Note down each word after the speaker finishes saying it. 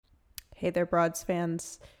Hey there, Broads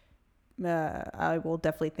fans. I will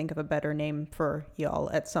definitely think of a better name for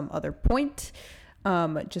y'all at some other point.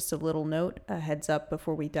 Just a little note, a heads up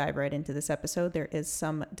before we dive right into this episode. There is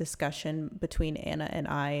some discussion between Anna and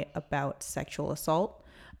I about sexual assault.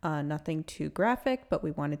 Nothing too graphic, but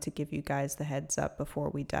we wanted to give you guys the heads up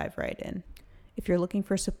before we dive right in. If you're looking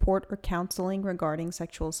for support or counseling regarding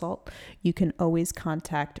sexual assault, you can always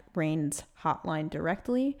contact RAIN's hotline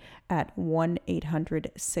directly at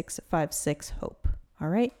 1-800-656-HOPE. All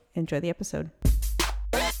right, enjoy the episode.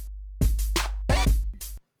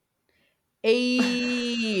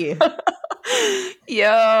 Hey!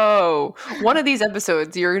 Yo, one of these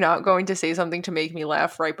episodes, you're not going to say something to make me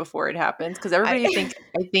laugh right before it happens because everybody I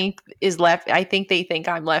think they think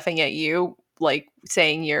I'm laughing at you, like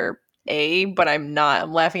saying you're A, but I'm not.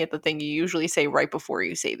 I'm laughing at the thing you usually say right before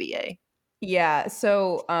you say the A. Yeah,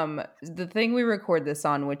 so the thing we record this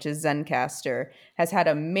on, which is Zencastr, has had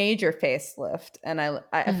a major facelift. And I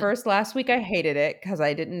at first last week I hated it because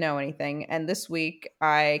I didn't know anything, and this week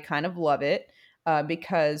I kind of love it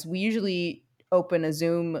because we usually open a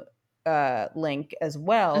Zoom link as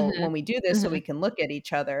well when we do this, so we can look at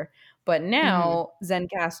each other. But now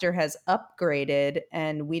Zencastr has upgraded,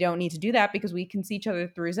 and we don't need to do that because we can see each other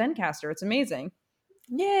through Zencastr. It's amazing.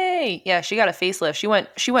 Yay! Yeah, she got a facelift.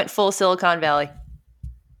 She went full Silicon Valley.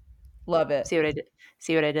 Love it. See what I did?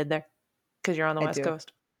 See what I did there? Because you're on the West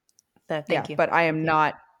Coast. Thank you. But I am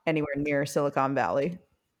not anywhere near Silicon Valley.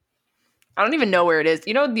 I don't even know where it is.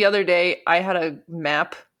 You know, the other day I had a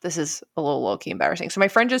map. This is a little low-key embarrassing. So my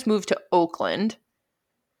friend just moved to Oakland.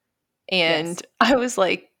 And I was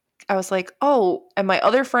like, oh, and my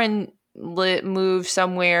other friend moved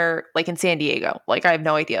somewhere like in San Diego. Like, I have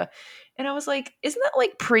no idea. And I was like, isn't that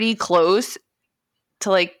like pretty close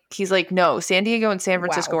to like, he's like, no, San Diego and San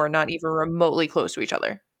Francisco are not even remotely close to each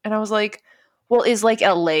other. And I was like, well, is like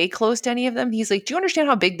LA close to any of them? He's like, do you understand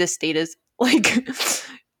how big this state is? Like,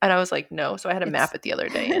 and I was like, no. So I had to map it the other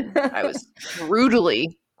day, and I was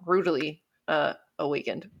brutally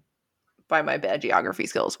awakened by my bad geography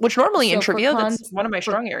skills, which normally in trivia, that's one of my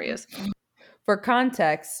strong areas. For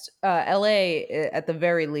context, LA at the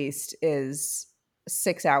very least is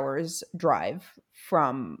 6 hours drive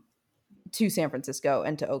to San Francisco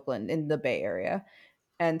and to Oakland in the Bay Area.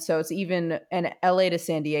 And so it's even, and LA to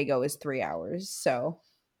San Diego is 3 hours. So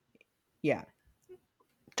yeah.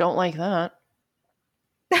 Don't like that.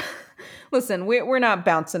 Listen, we're not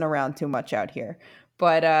bouncing around too much out here,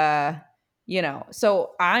 but you know,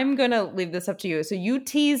 so I'm going to leave this up to you. So you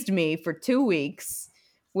teased me for 2 weeks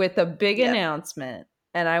with a big announcement,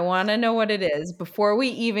 and I want to know what it is before we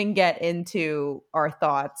even get into our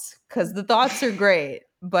thoughts, because the thoughts are great,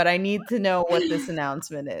 but I need to know what this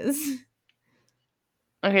announcement is.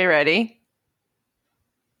 Okay, ready?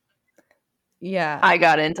 Yeah. I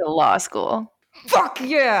got into law school. Fuck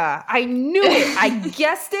yeah. I knew it. I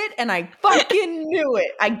guessed it, and I fucking knew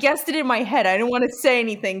it. I guessed it in my head. I didn't want to say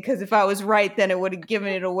anything because if I was right, then it would have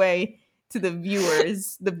given it away to the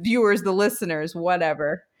viewers, the listeners,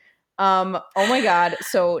 whatever. Oh my God.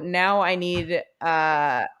 So now I need,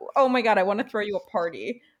 oh my God, I want to throw you a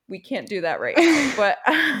party. We can't do that right now, but,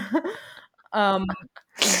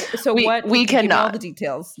 so we cannot. Give me all the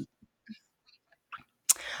details.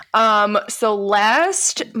 So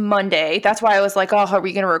last Monday, that's why I was like, oh, how are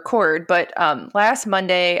we going to record? But last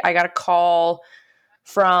Monday, I got a call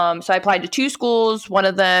so I applied to 2 schools. One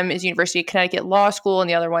of them is University of Connecticut Law School, and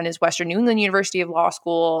the other one is Western New England University of Law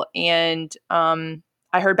School. And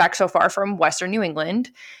I heard back so far from Western New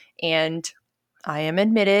England, and I am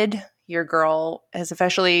admitted. Your girl has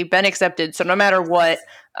officially been accepted. So no matter what,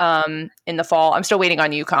 in the fall, I'm still waiting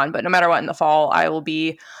on UConn, but no matter what in the fall, I will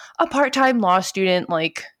be a part-time law student,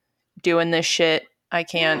 like doing this shit. I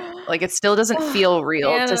can't, like, it still doesn't feel real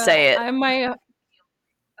Anna, to say it.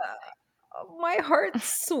 My heart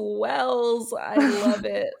swells. I love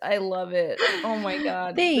it. I love it. Oh my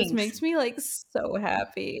God. Thanks. This makes me like so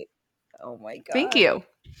happy. Oh my God. Thank you.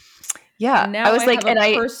 Yeah. And now I was like, have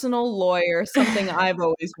a personal lawyer, something I've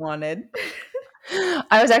always wanted.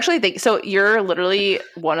 I was actually thinking, so you're literally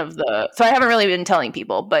one of the, so I haven't really been telling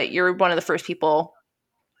people, but you're one of the first people,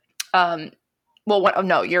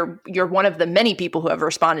 you're one of the many people who have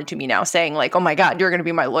responded to me now saying like, oh my God, you're going to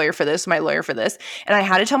be my lawyer for this. And I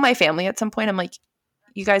had to tell my family at some point, I'm like,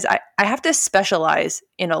 you guys, I have to specialize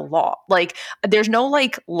in a law. Like, there's no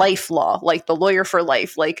like life law, like the lawyer for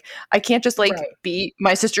life. Like, I can't just like be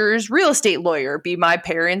my sister's real estate lawyer, be my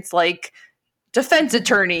parents' like defense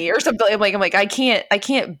attorney or something. I'm like, I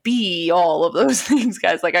can't be all of those things,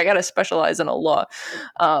 guys. Like, I got to specialize in a law.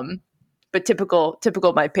 But typical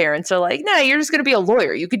my parents are like, nah, you're just going to be a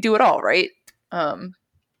lawyer. You could do it all, right?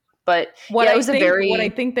 But But What yeah, it I was a think what I very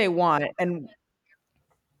think they want,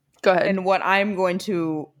 go ahead. and what I'm going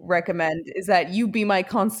to recommend is that you be my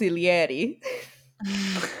consigliere,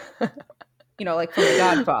 like from The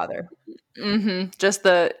Godfather. Just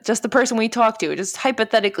the person we talk to, just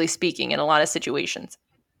hypothetically speaking, in a lot of situations.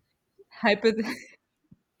 Hypoth-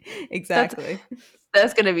 That's exactly.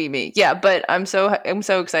 that's gonna be me. Yeah, but I'm so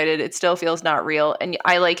excited. It still feels not real, and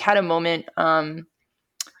I like had a moment.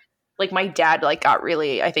 Like my dad like got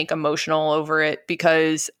really, I think, emotional over it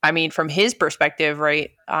because I mean, from his perspective, right?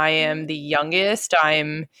 I am the youngest.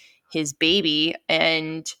 I'm his baby,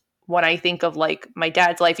 and when I think of like my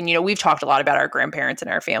dad's life, and we've talked a lot about our grandparents and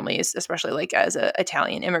our families, especially like as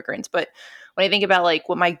Italian immigrants. But when I think about like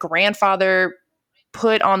what my grandfather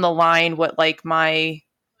put on the line, what like my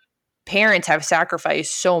parents have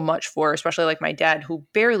sacrificed so much for, especially like my dad who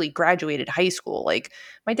barely graduated high school. Like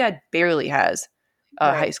my dad barely has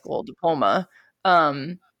a high Right. school diploma.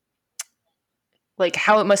 Um like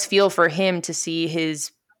how it must feel for him to see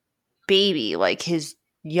his baby, like his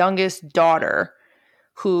youngest daughter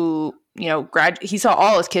who, he saw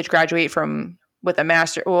all his kids graduate from with a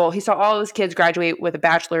master. Well, he saw all his kids graduate with a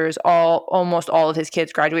bachelor's, almost all of his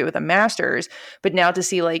kids graduate with a master's, but now to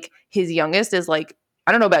see like his youngest is like,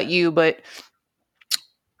 I don't know about you, but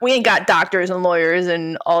we ain't got doctors and lawyers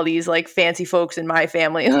and all these like fancy folks in my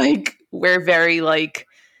family. Like we're very like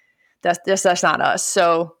that's not us.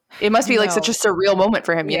 So it must be like such a No. surreal moment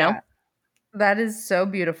for him. Yeah. That is so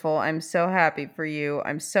beautiful. I'm so happy for you.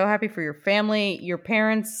 I'm so happy for your family, your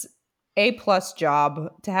parents, A plus job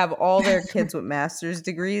to have all their kids with master's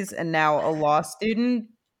degrees and now a law student.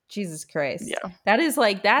 Jesus Christ. Yeah. That is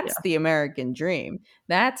like, Yeah. that's the American dream.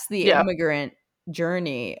 That's the Yeah. immigrant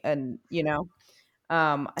journey. And,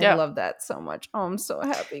 I Yeah. love that so much. Oh, I'm so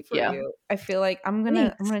happy for Yeah. you. I feel like I'm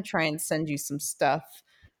Thanks. gonna try and send you some stuff.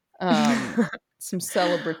 Um, some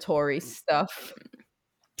celebratory stuff.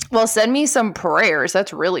 Well, send me some prayers.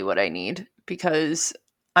 That's really what I need because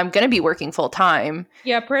I'm going to be working full time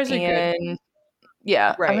Yeah, prayers are good. and yeah,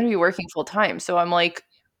 I'm Right. going to be working full time. So I'm like,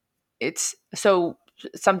 it's so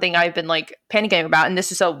something I've been like panicking about. And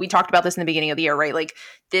this is so we talked about this in the beginning of the year, right? Like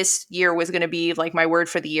this year was going to be like my word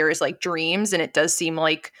for the year is like dreams. And it does seem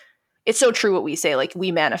like it's so true what we say. Like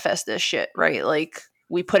we manifest this shit, right? Like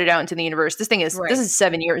we put it out into the universe. This Right. is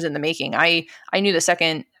 7 years in the making. I knew the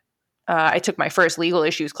second I took my first legal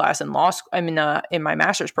issues class in law school. I mean, in my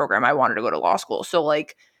master's program, I wanted to go to law school. So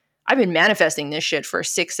like, I've been manifesting this shit for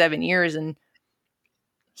 6, 7 years, and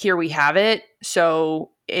here we have it.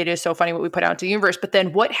 So it is so funny what we put out into the universe. But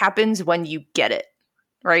then what happens when you get it,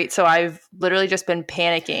 right? So I've literally just been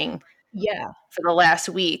panicking Yeah. for the last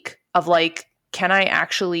week of like, can I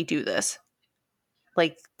actually do this?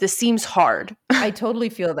 Like, this seems hard. I totally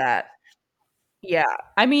feel that. Yeah.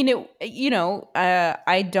 I mean,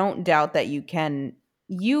 I don't doubt that you can.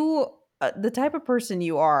 The type of person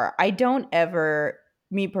you are, I don't ever,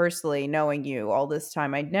 me personally, knowing you all this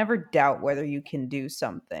time, I'd never doubt whether you can do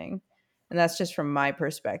something. And that's just from my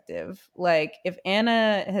perspective. Like, if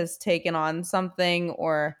Anna has taken on something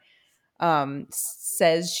or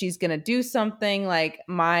says she's going to do something, like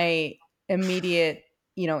my immediate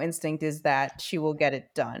instinct is that she will get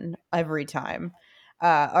it done every time,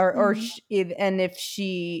 Mhm. and if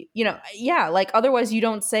she, yeah, like otherwise you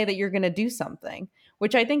don't say that you're going to do something,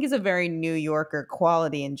 which I think is a very New Yorker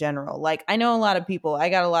quality in general. Like I know a lot of people, I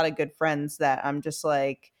got a lot of good friends that I'm just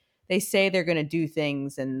like, they say they're going to do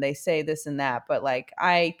things and they say this and that, but like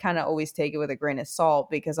I kind of always take it with a grain of salt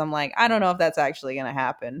because I'm like, I don't know if that's actually going to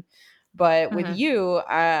happen. But with Mhm. you,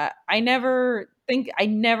 I never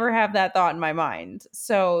have that thought in my mind.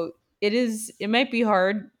 So it might be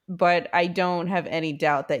hard, but I don't have any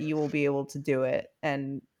doubt that you will be able to do it.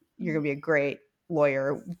 And you're going to be a great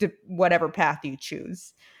lawyer, whatever path you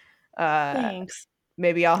choose. Uh, Thanks.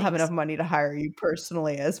 Maybe I'll have Thanks. enough money to hire you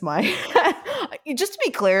personally as my. Just to be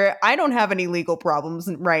clear, I don't have any legal problems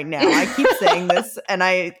right now. I keep saying this, and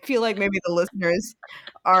I feel like maybe the listeners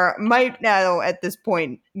might now at this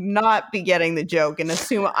point not be getting the joke and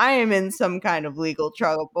assume I am in some kind of legal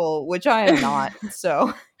trouble, which I am not.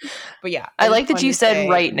 So, but yeah, I I just like that wanted you to said say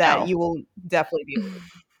right that now. you will definitely be.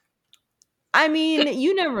 I mean,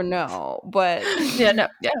 you never know, but Yeah, no,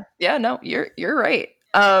 yeah, no, you're right.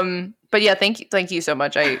 But yeah, thank you so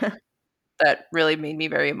much. That really made me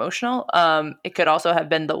very emotional. It could also have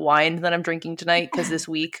been the wine that I'm drinking tonight because this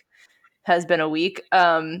week has been a week.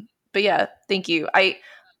 But yeah, thank you. I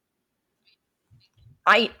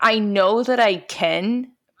know that I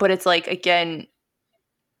can, but it's like again,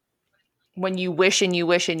 when you wish and you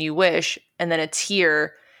wish and you wish, and then it's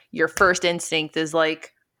here, your first instinct is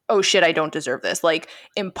like, oh shit, I don't deserve this. Like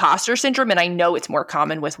imposter syndrome, and I know it's more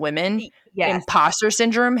common with women. Yes. Imposter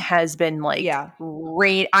syndrome has been like Yeah.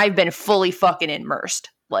 I've been fully fucking immersed.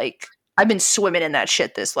 Like I've been swimming in that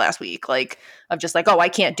shit this last week. Like I'm just like, oh, I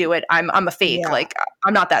can't do it. I'm a fake. Yeah. Like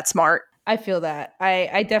I'm not that smart. I feel that.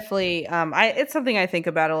 I definitely it's something I think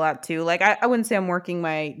about a lot too. Like I wouldn't say I'm working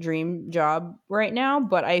my dream job right now,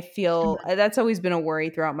 but I feel that's always been a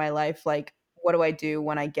worry throughout my life. Like, what do I do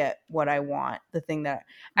when I get what I want? The thing that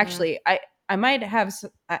actually I might have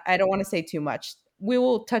I don't want to say too much. We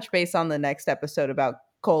will touch base on the next episode about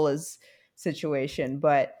Cola's situation,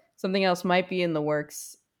 but something else might be in the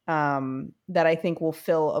works that I think will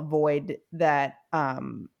fill a void that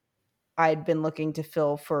I'd been looking to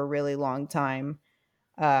fill for a really long time.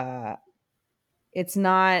 Uh, it's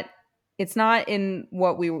not it's not in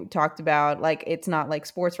what we talked about. Like it's not like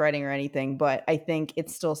sports writing or anything, but I think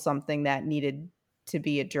it's still something that needed to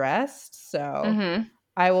be addressed. So Mm-hmm.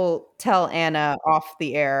 I will tell Anna off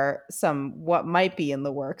the air some what might be in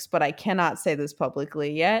the works, but I cannot say this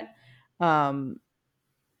publicly yet. Um,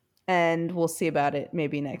 and we'll see about it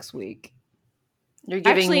maybe next week. You're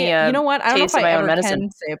giving Actually, me you a know what? I don't know if taste of I my own ever medicine.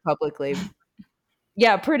 can say it publicly.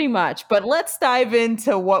 Yeah, pretty much. But let's dive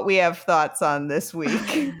into what we have thoughts on this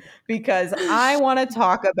week because I want to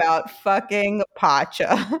talk about fucking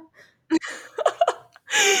Pacha.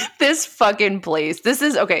 This fucking place. This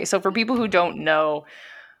is okay. So for people who don't know,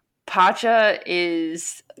 Pacha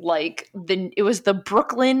is like it was the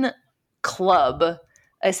Brooklyn club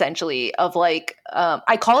essentially of like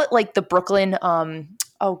I call it like the Brooklyn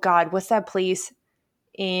oh god, what's that place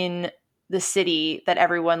in the city that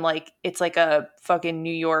everyone like it's like a fucking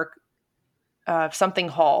New York something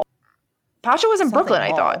hall. Pacha was in Something Brooklyn, I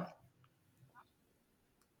thought. hall.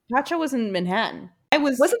 Pacha was in Manhattan. I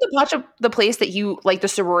was Wasn't the Pacha the place that you like the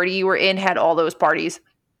sorority you were in had all those parties?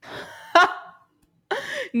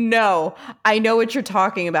 No, I know what you're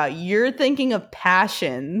talking about. You're thinking of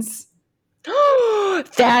Passions.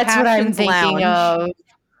 That's what I'm Passions thinking Lounge. of.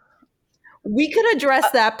 We could address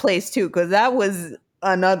that place too, because that was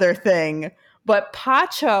another thing. But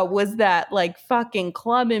Pacha was that like fucking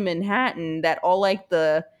club in Manhattan that all like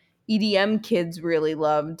the EDM kids really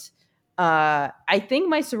loved. I think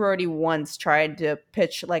my sorority once tried to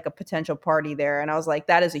pitch like a potential party there, and I was like,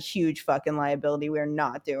 that is a huge fucking liability. We're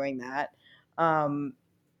not doing that.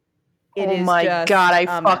 It Oh is my just god, I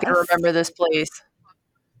fucking remember this place.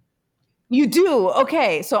 You do?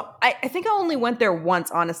 Okay. So I think I only went there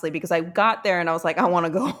once, honestly, because I got there and I was like, I want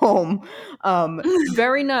to go home.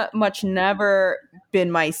 Very much never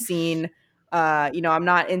been my scene. I'm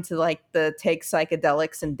not into like the take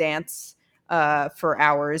psychedelics and dance for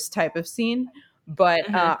hours type of scene. But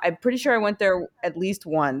I'm pretty sure I went there at least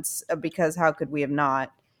once because how could we have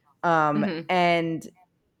not? And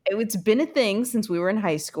it's been a thing since we were in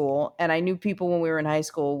high school. And I knew people when we were in high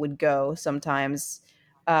school would go sometimes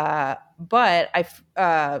but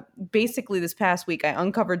basically this past week I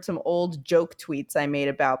uncovered some old joke tweets I made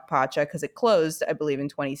about Pacha because it closed, I believe, in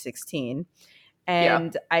 2016.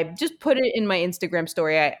 And I just put it in my Instagram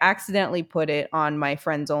story. I accidentally put it on my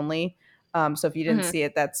friends only. So if you didn't see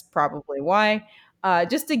it, that's probably why.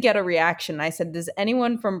 Just to get a reaction, I said, does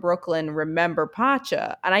anyone from Brooklyn remember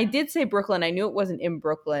Pacha? And I did say Brooklyn. I knew it wasn't in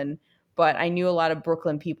Brooklyn, but I knew a lot of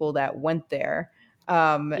Brooklyn people that went there.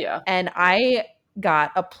 And I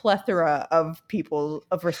got a plethora of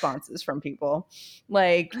responses from people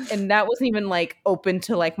and that wasn't even like open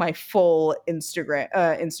to like my full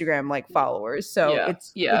Instagram like followers, so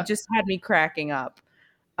it just had me cracking up.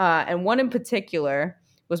 And one in particular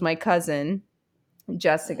was my cousin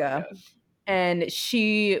Jessica. And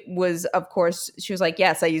she was, of course, she was like,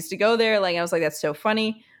 yes, I used to go there. Like, I was like, that's so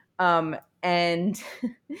funny. And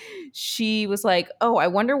she was like, oh, I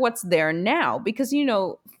wonder what's there now. Because,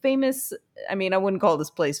 famous, I mean, I wouldn't call this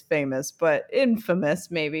place famous, but infamous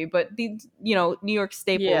maybe. But, New York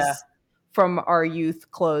staples from our youth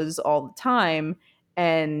close all the time.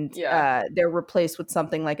 And they're replaced with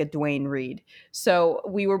something like a Dwayne Reed. So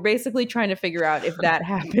we were basically trying to figure out if that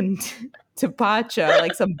happened to Pacha,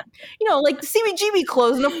 like some, like the CBGB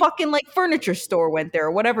closed and a fucking like furniture store went there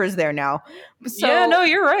or whatever is there now. So, yeah, no,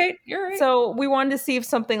 you're right. So we wanted to see if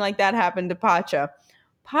something like that happened to Pacha.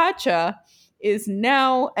 Pacha is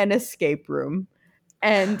now an escape room.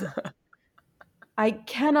 And I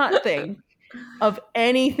cannot think of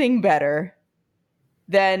anything better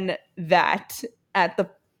than that at the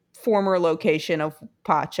former location of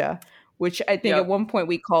Pacha, which I think at one point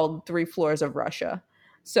we called 3 floors of Russia.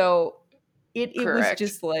 So it was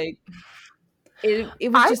just like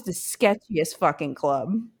it was just the sketchiest fucking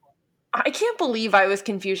club. I can't believe I was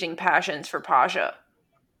confusing Passions for Pacha.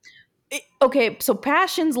 Okay, so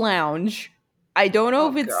Passions Lounge. I don't know Oh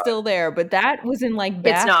if it's God. still there, but that was in like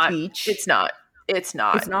It's Bath not. Beach. It's not. It's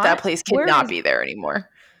It's not. That not? place Where cannot is be there anymore.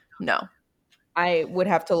 No. I would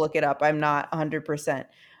have to look it up. I'm not 100%.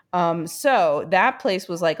 So that place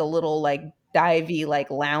was like a little like divey like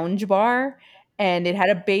lounge bar, and it had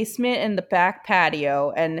a basement and the back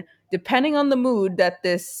patio, and depending on the mood that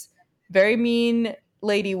this very mean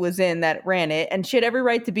lady was in that ran it, and she had every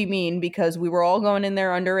right to be mean because we were all going in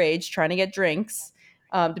there underage trying to get drinks.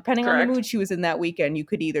 Depending on the Correct. mood she was in that weekend, you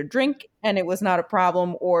could either drink and it was not a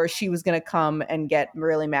problem, or she was going to come and get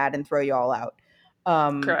really mad and throw you all out.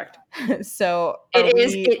 Um, Correct. so are It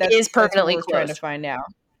is. we It is that's what permanently we're trying to closed. find out.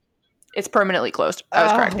 It's permanently closed. I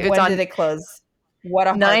was correct. It's When did on it close? What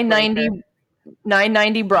a 990 heartbreaker.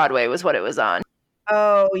 990 Broadway was what it was on.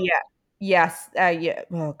 Oh yeah. Yes. Yeah.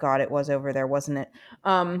 Oh god, it was over there, wasn't it?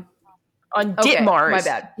 Um On okay, my Ditmars.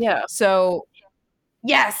 bad. Yeah. So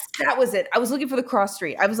yes, that was it. I was looking for the cross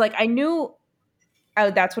street. I was like, I knew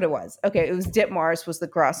oh, that's what it was. Okay, it was Ditmars was the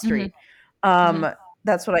cross hmm street. hmm Um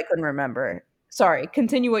that's what I couldn't remember. Sorry,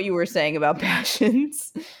 continue what you were saying about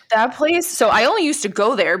passions. That place. So I only used to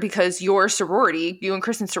go there because your sorority, you and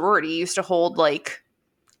Kristen's sorority, used to hold like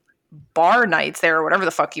bar nights there or whatever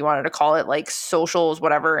the fuck you wanted to call it, like socials,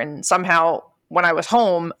 whatever. And somehow when I was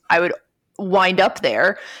home, I would wind up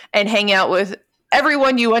there and hang out with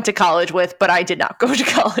everyone you went to college with, but I did not go to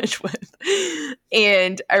college with.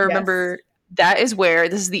 And I Yes. remember that is where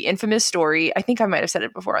this is the infamous story. I think I might have said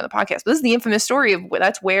it before on the podcast, but this is the infamous story of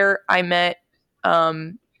that's where I met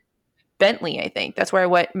um, Bentley. I think that's where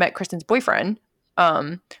met Kristen's boyfriend,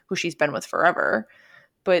 who she's been with forever.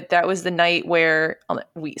 But that was the night where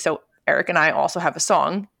so Eric and I also have a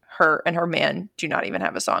song. Her and her man do not even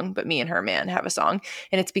have a song, but me and her man have a song.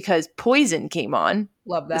 And it's because Poison came on,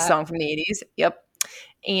 Love the that. song from the 80s. Yep.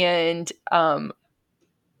 And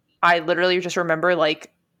I literally just remember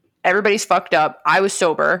like everybody's fucked up. I was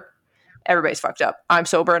sober. Everybody's fucked up. I'm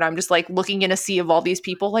sober and I'm just like looking in a sea of all these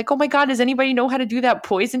people like, oh my God, does anybody know how to do that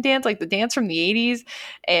Poison dance? Like the dance from the 80s?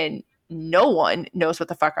 And no one knows what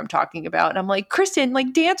the fuck I'm talking about. And I'm like, Kristen,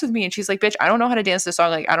 like dance with me. And she's like, bitch, I don't know how to dance this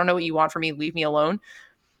song. Like, I don't know what you want from me. Leave me alone.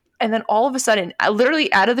 And then all of a sudden,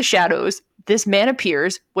 literally out of the shadows, this man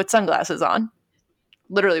appears with sunglasses on,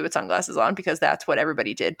 literally with sunglasses on, because that's what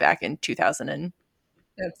everybody did back in 2010,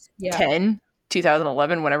 That's yeah.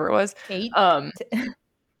 2011, whenever it was. 8.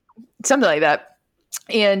 Something like that.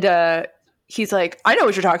 And he's like, I know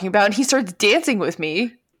what you're talking about. And he starts dancing with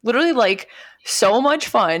me, literally like so much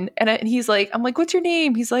fun. And he's like, I'm like, what's your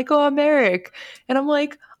name? He's like, oh, I'm Eric. And I'm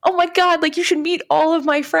like, oh my God, like you should meet all of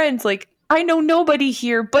my friends. Like, I know nobody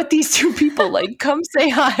here but these two people. Like, come say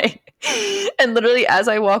hi. And literally, as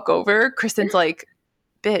I walk over, Kristen's like,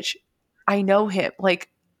 bitch, I know him. Like,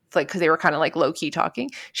 because they were kind of like low key talking.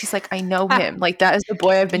 She's like, I know him. Like, that is the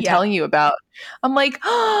boy I've been Yeah. telling you about. I'm like,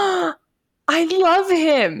 oh, I love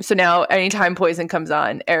him. So now anytime Poison comes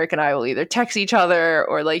on, Eric and I will either text each other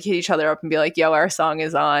or like hit each other up and be like, yo, our song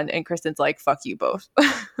is on. And Kristen's like, fuck you both.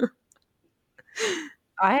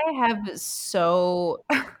 I have so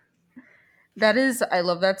that is I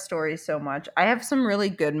love that story so much. I have some really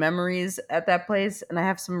good memories at that place, and I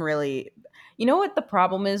have some really you know what the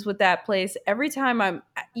problem is with that place? Every time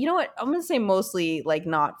you know what, I'm going to say mostly like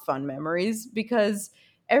not fun memories because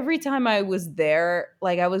every time I was there,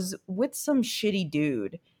 like I was with some shitty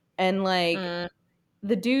dude, and like Mm,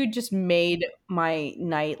 the dude just made my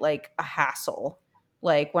night like a hassle.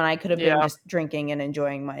 Like when I could have been yeah. just drinking and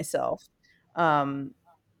enjoying myself. Um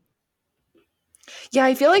Yeah,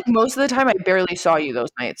 I feel like most of the time I barely saw you those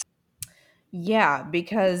nights. Yeah,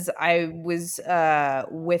 because I was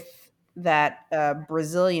with that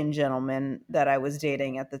Brazilian gentleman that I was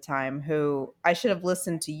dating at the time who I should have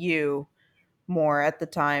listened to you more at the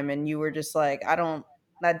time. And you were just like, I don't,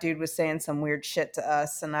 that dude was saying some weird shit to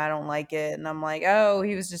us and I don't like it. And I'm like, oh,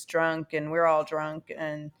 he was just drunk and we're all drunk.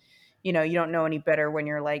 And, you know, you don't know any better when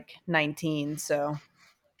you're like 19. So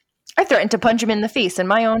I threatened to punch him in the face in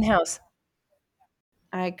my own house.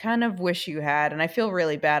 I kind of wish you had, and I feel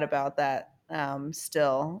really bad about that.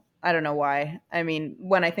 Still, I don't know why. I mean,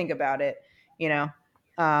 when I think about it, you know,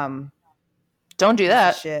 um, Don't do piece of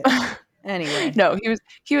that. shit. Anyway, No,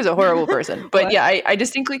 he was a horrible person. But what? yeah, I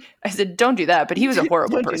distinctly I said don't do that, but he was a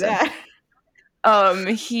horrible Don't do person. that.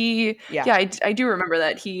 He Yeah. yeah, I do remember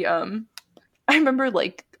that. I remember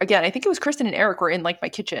like again, I think it was Kristen and Eric were in like my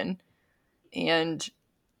kitchen and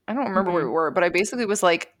I don't remember where Hmm. we were, but I basically was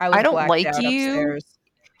like, I I was don't blacked like out you. upstairs.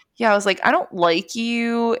 Yeah, I was like, I don't like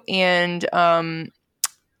you. And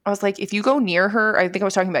I was like, if you go near her, I think I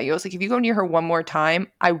was talking about you. I was like, if you go near her one more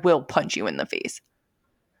time, I will punch you in the face.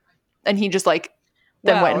 And he just like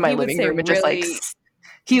then went in Well, my he would living say room and just like really,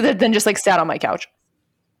 he then just like sat on my couch.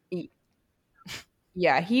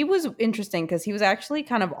 yeah, he was interesting because he was actually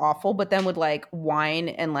kind of awful, but then would like whine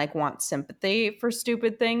and like want sympathy for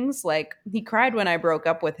stupid things. Like he cried when I broke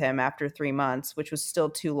up with him after 3 months, which was still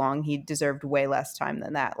too long. He deserved way less time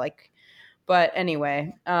than that. Like, but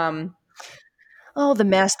anyway, Oh, the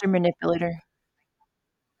master manipulator.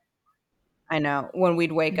 I know when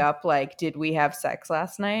we'd wake up, like, did we have sex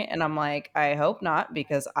last night? And I'm like, I hope not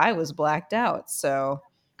because I was blacked out. So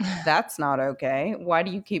that's not okay. Why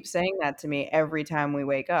do you keep saying that to me every time we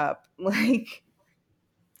wake up? Like,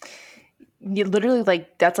 You literally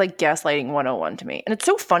like that's like gaslighting 101 to me. And it's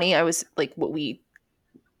so funny. I was like what we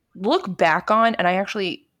look back on, and I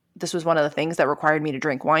actually this was one of the things that required me to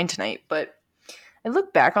drink wine tonight, but I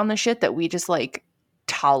look back on the shit that we just like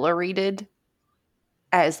tolerated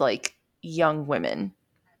as like young women.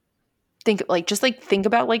 Think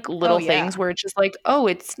about like oh, little things yeah. where it's just like, oh,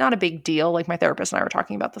 it's not a big deal. Like my therapist and I were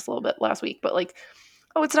talking about this a little bit last week, but like,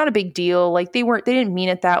 oh, it's not a big deal. Like they didn't mean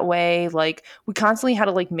it that way. Like we constantly had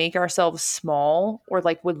to like make ourselves small or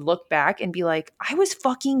like would look back and be like, I was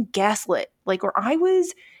fucking gaslit. Like, or I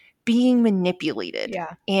was being manipulated.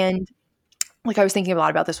 Yeah. And like I was thinking a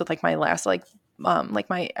lot about this with like my last like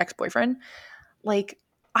my ex-boyfriend. Like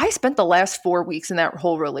I spent the last 4 weeks in that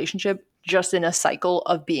whole relationship just in a cycle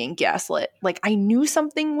of being gaslit. Like I knew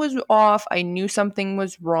something was off, I knew something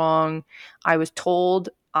was wrong. I was told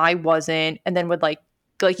I wasn't, and then would like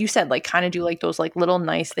you said, like kind of do like those like little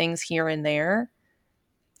nice things here and there,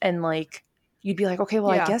 and like you'd be like, okay,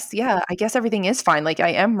 well, I Yeah. guess yeah, I guess everything is fine. Like I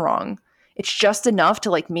am wrong. It's just enough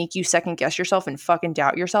to like make you second guess yourself and fucking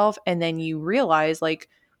doubt yourself, and then you realize like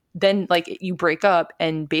then like you break up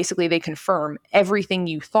and basically they confirm everything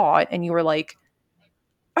you thought and you were like,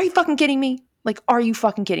 are you fucking kidding me? Like, are you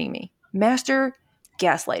fucking kidding me? Master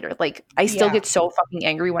gaslighter. Like, I still Yeah. get so fucking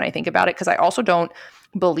angry when I think about it because I also don't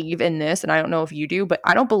believe in this, and I don't know if you do, but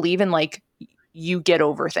I don't believe in like you get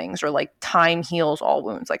over things or like time heals all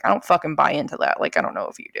wounds. Like, I don't fucking buy into that. Like, I don't know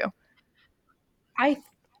if you do. I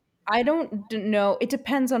I don't know. It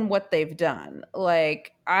depends on what they've done.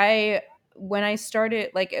 Like I when I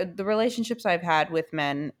started like the relationships I've had with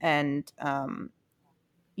men and I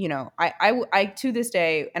to this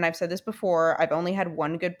day, and I've said this before, I've only had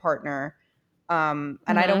one good partner. And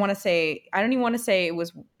I don't Mm-hmm. want to say, I don't even want to say it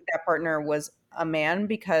was that partner was a man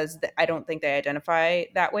because I don't think they identify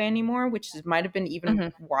that way anymore, which might have been even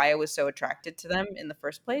Mm-hmm. why I was so attracted to them in the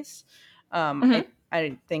first place. Um, Mm-hmm. I,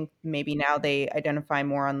 I think maybe now they identify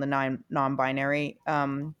more on the non-binary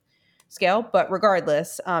scale, but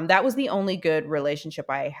regardless, that was the only good relationship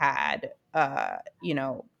I had,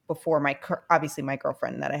 before obviously my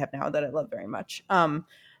girlfriend that I have now that I love very much. And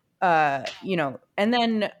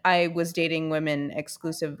then I was dating women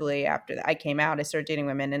exclusively after that. I came out, I started dating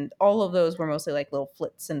women, and all of those were mostly like little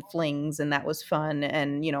flits and flings, and that was fun.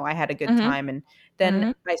 And, I had a good Mm-hmm. time. And then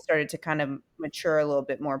Mm-hmm. I started to kind of mature a little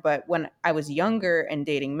bit more. But when I was younger and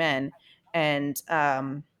dating men, and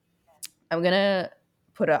I'm gonna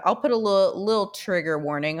I'll put a little trigger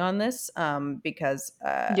warning on this, because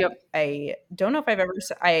Yep. I don't know if I've ever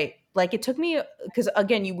I like it took me because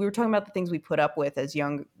again we were talking about the things we put up with as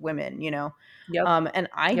young women, Yep. and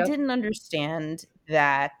I Yep. didn't understand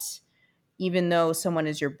that even though someone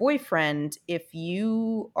is your boyfriend, if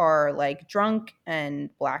you are like drunk and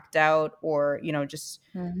blacked out or, just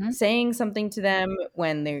Mm-hmm. saying something to them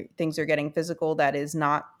when things are getting physical that is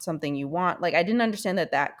not something you want. Like I didn't understand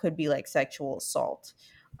that that could be like sexual assault.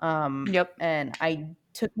 Yep. And I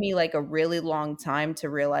took me like a really long time to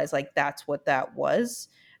realize like that's what that was.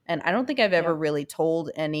 And I don't think I've ever Yep. really told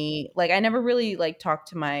any, like I never really like talked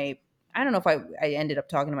to I don't know if I ended up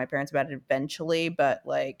talking to my parents about it eventually, but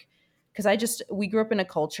like because we grew up in a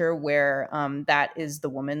culture where that is the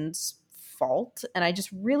woman's fault, and I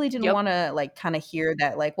just really didn't Yep. want to like kind of hear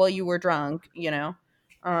that like, well, you were drunk, Yeah.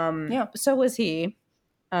 so was he,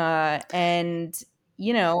 and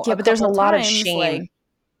Yeah, a but there's a couple lot of times like shame.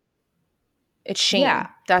 It's yeah, shame.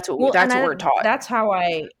 well, and That's what we're taught. that's how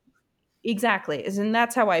I exactly and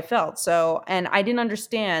that's how I felt. So, and I didn't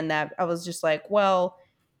understand that. I was just like, well,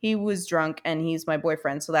 he was drunk and he's my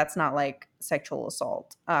boyfriend, so that's not like sexual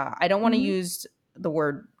assault. I don't want to Mhm. use the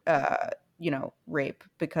word rape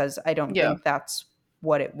because I don't Yeah. think that's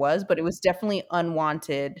what it was, but it was definitely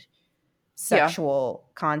unwanted Yeah. sexual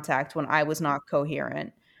contact when I was not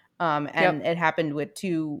coherent. And Yep. it happened with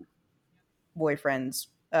two boyfriends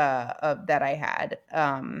that I had.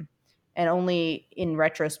 And only in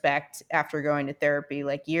retrospect, after going to therapy,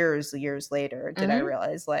 like years later, did I Mhm.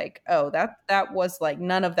 realize, like, oh, that was like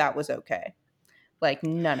none of that was okay, like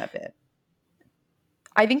none of it.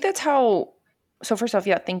 I think that's how So first off,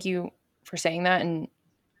 yeah, thank you for saying that. And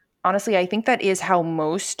honestly, I think that is how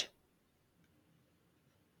most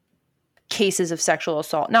cases of sexual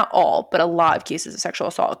assault, not all, but a lot of cases of sexual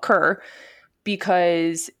assault occur,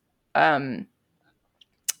 because um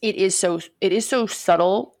it is so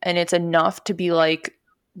subtle, and it's enough to be like,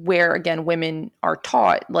 where again women are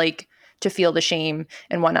taught like to feel the shame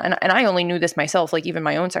and whatnot. And I only knew this myself, like even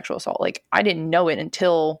my own sexual assault, like I didn't know it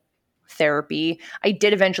until therapy. I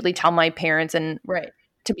did eventually tell my parents, and Right.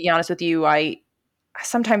 to be honest with you, I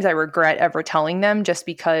sometimes I regret ever telling them, just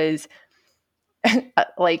because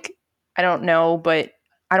like I don't know, but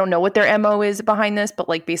I don't know what their MO is behind this, but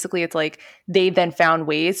like basically it's like they then found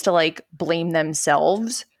ways to like blame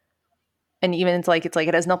themselves, and even it's like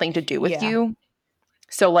it has nothing to do with Yeah. you.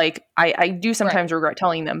 So like I do Right. sometimes regret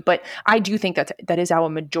telling them, but I do think that is how a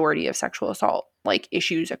majority of sexual assault like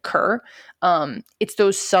issues occur. It's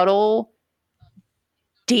those subtle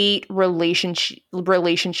date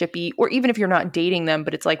relationshipy, or even if you're not dating them,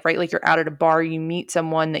 but it's like, right, like you're out at a bar, you meet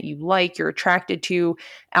someone that you like, you're attracted to,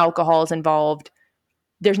 alcohol is involved,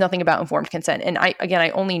 there's nothing about informed consent. And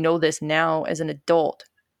I only know this now as an adult.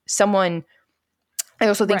 Someone I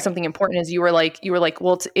also think Right. something important is you were like,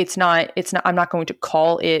 well, it's not I'm not going to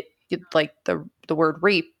call it like the word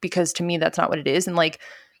rape, because to me that's not what it is. And like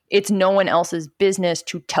it's no one else's business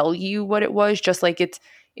to tell you what it was, just like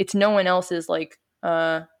it's no one else's like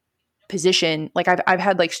position. Like I've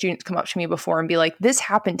had like students come up to me before and be like, this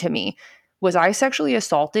happened to me. Was I sexually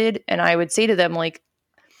assaulted? And I would say to them, like,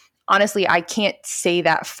 honestly, I can't say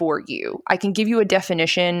that for you. I can give you a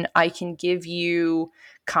definition, I can give you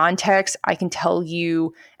context, I can tell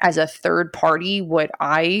you as a third party what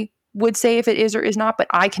I would say if it is or is not, but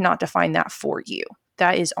I cannot define that for you.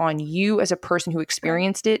 That is on you as a person who Right.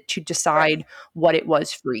 experienced it to Right. decide what it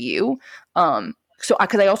was for you. So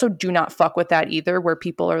because I also do not fuck with that either, where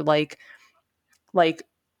people are like,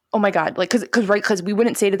 oh my god, like because we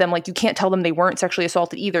wouldn't say to them like, you can't tell them they weren't sexually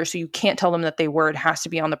assaulted either, so you can't tell them that they were. It has to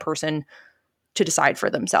be on the person to decide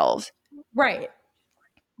for themselves. Right.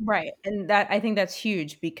 Right. And that, I think that's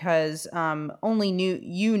huge because only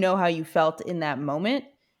you know how you felt in that moment.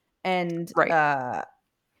 And Right.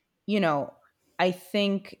 you know, I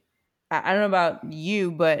think I don't know about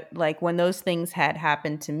you, but like when those things had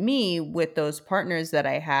happened to me with those partners that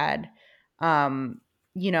I had, um,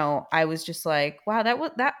 I was just like, wow, that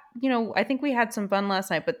was that, I think we had some fun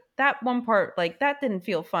last night, but that one part, like that didn't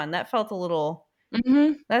feel fun. Mhm. That felt a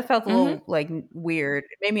Mhm. little like weird.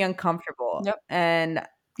 It made me uncomfortable. Yep. And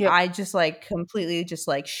Yep. I just like completely just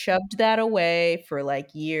like shoved that away for like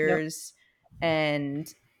Yep. years.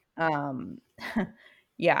 And um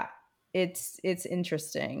yeah, it's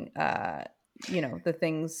interesting. The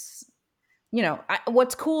things,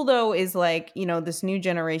 what's cool though is like, this new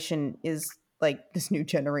generation is like this new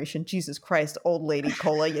generation. Jesus Christ, old lady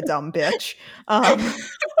cola, you dumb bitch. Um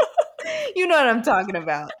you know what I'm talking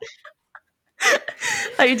about.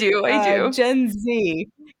 I do. I do. Gen Z,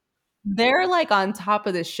 they're like on top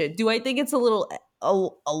of this shit. Do I think it's a little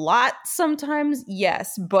a lot sometimes?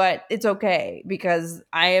 Yes, but it's okay because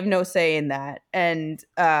I have no say in that. And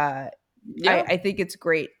Yeah. I think it's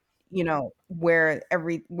great,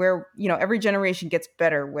 every generation gets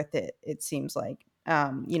better with it, it seems like.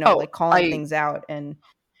 Oh, Like calling I things out and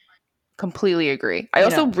completely agree. I you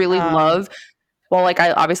also know, really um love, well, like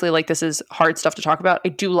I obviously like this is hard stuff to talk about. I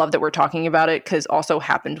do love that we're talking about it, because also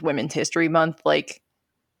happened Women's History Month. Like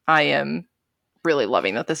I am really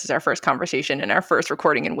loving that this is our first conversation and our first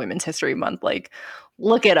recording in Women's History Month. Like,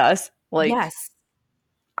 look at us. Like, yes,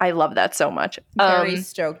 I love that so much. very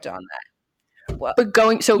stoked on that. Well, But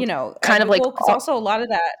going, so kind of like, well, because also a lot of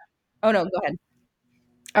that. Oh no, go ahead.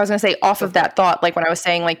 I was gonna say, off Go of for it. that thought, like when I was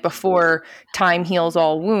saying like before, time heals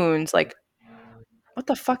all wounds. Like, what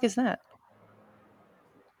the fuck is that?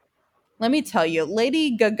 Let me tell you,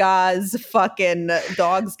 Lady Gaga's fucking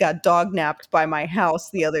dogs got dog napped by my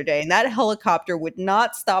house the other day, and that helicopter would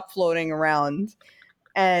not stop floating around.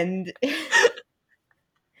 And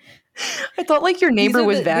I thought like your neighbor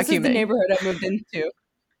was this is the vacuuming. neighborhood I moved into.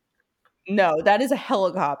 No, that is a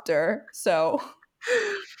helicopter. So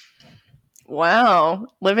Wow,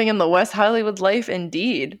 living in the West Hollywood life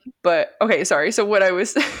indeed. But okay, sorry. So what I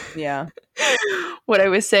was yeah, what I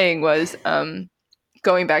was saying was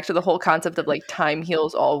going back to the whole concept of like time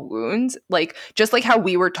heals all wounds. Like just like how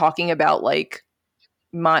we were talking about like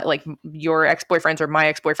your ex-boyfriends or my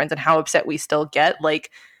ex-boyfriends and how upset we still get,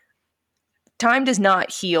 like time does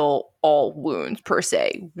not heal all wounds per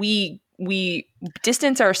se. We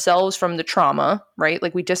distance ourselves from the trauma, right?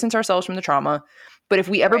 Like we distance ourselves from the trauma, but if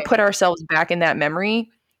we ever right. put ourselves back in that memory,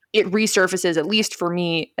 it resurfaces, at least for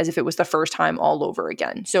me, as if it was the first time all over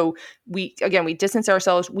again. So we distance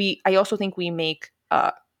ourselves. I also think we make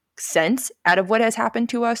sense out of what has happened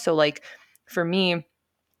to us. So like for me,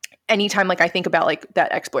 anytime like I think about like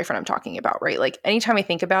that ex-boyfriend I'm talking about, right? Like anytime I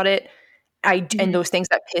think about it, and those things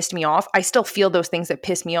that pissed me off, I still feel those things that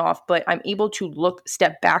piss me off, but I'm able to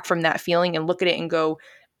step back from that feeling and look at it and go,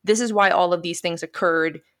 this is why all of these things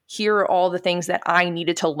occurred. Here are all the things that I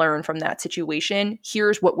needed to learn from that situation.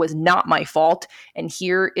 Here's what was not my fault. And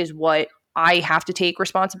here is what I have to take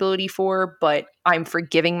responsibility for, but I'm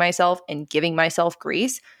forgiving myself and giving myself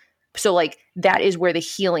grace. So like that is where the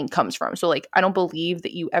healing comes from. So like I don't believe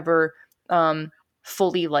that you ever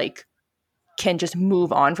fully like can just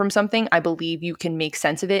move on from something. I believe you can make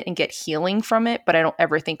sense of it and get healing from it, but I don't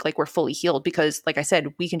ever think like we're fully healed because like I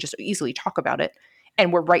said, we can just easily talk about it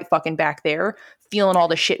and we're right fucking back there feeling all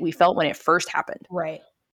the shit we felt when it first happened. Right.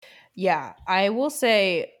 Yeah, I will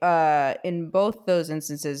say in both those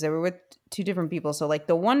instances they were with two different people. So like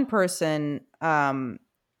the one person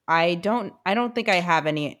I don't think I have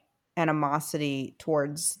any animosity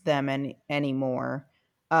towards them anymore.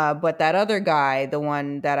 But that other guy, the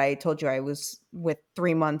one that I told you I was with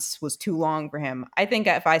 3 months was too long for him. I think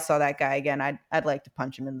if I saw that guy again, I'd like to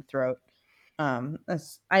punch him in the throat.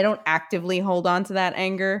 I don't actively hold on to that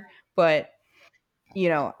anger, but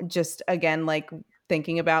just again, like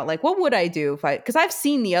thinking about like what would I do if I because I've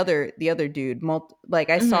seen the other dude like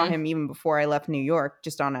I saw Mm-hmm. him even before I left New York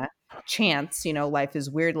just on a chance. Life is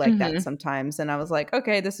weird like that Mm-hmm. sometimes, and I was like,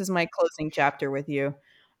 okay, this is my closing chapter with you.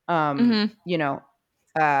 Mm-hmm. You know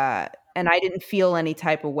and I didn't feel any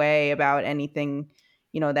type of way about anything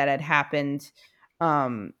that had happened.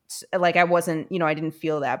 Like I wasn't, I didn't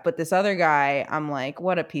feel that, but this other guy, I'm like,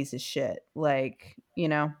 what a piece of shit, like,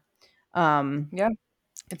 um Yeah.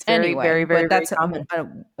 It's very, anyway, very, very, but very that's a, common. a,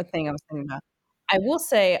 a thing I was thinking about. I will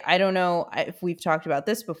say, I don't know if we've talked about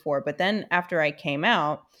this before, but then after I came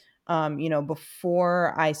out,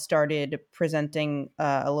 before I started presenting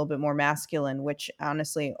a little bit more masculine, which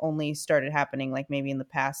honestly only started happening like maybe in the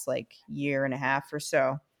past like year and a half or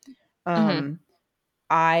so, Mm-hmm. um,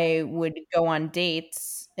 I would go on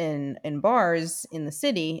dates in bars in the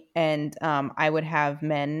city, and I would have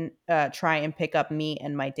men try and pick up me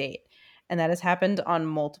and my date. And that has happened on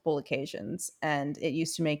multiple occasions, and it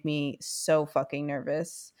used to make me so fucking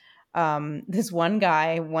nervous. This one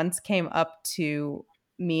guy once came up to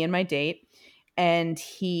me and my date, and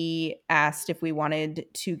he asked if we wanted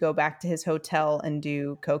to go back to his hotel and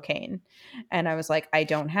do cocaine. And I was like, I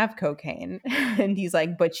don't have cocaine. And he's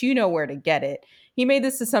like, but you know where to get it. He made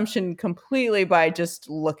this assumption completely by just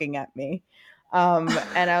looking at me. And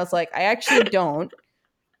I was like, I actually don't,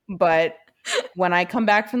 but when I come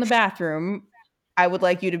back from the bathroom, I would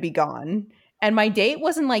like you to be gone. And my date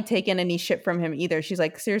wasn't like taking any shit from him either. She's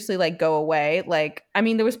like, seriously, like go away. Like, I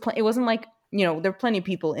mean, it wasn't like, there are plenty of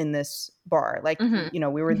people in this bar. Like,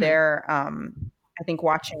 Mm-hmm. we were Mm-hmm. there, I think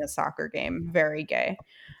watching a soccer game, very gay.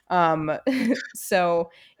 Um,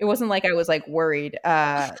 so it wasn't like I was like worried,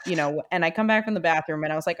 and I come back from the bathroom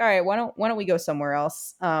and I was like, all right, why don't we go somewhere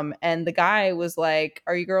else? And the guy was like,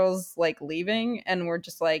 are you girls like leaving? And we're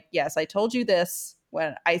just like, yes, I told you this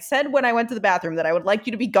when I went to the bathroom that I would like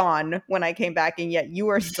you to be gone when I came back, and yet you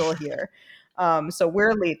are still here. So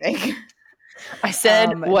we're leaving. I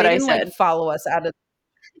said what They I didn't like said. follow us out of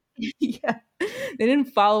yeah. They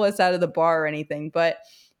didn't follow us out of the bar or anything, but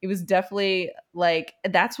it was definitely like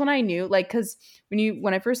that's when I knew, like, because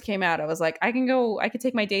when I first came out, I was like, I could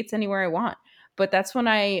take my dates anywhere I want. But that's when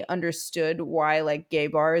I understood why like gay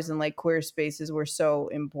bars and like queer spaces were so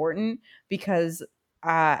important, because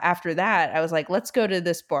after that I was like, let's go to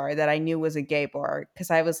this bar that I knew was a gay bar,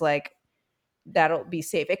 because I was like, that'll be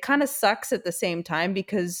safe. It kind of sucks at the same time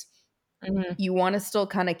because Mm-hmm. you want to still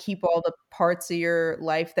kind of keep all the parts of your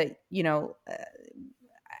life that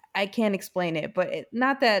I can't explain it, but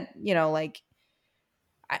not that like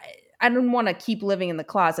I I don't want to keep living in the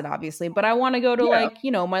closet, obviously, but I want to go to Yeah.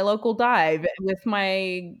 like my local dive with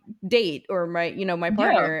my date or my Yeah.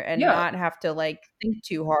 partner, and Yeah. not have to like think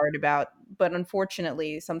too hard about. But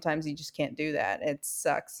unfortunately, sometimes you just can't do that. It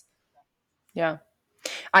sucks. Yeah.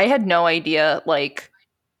 I had no idea, like,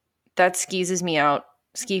 that skeezes me out.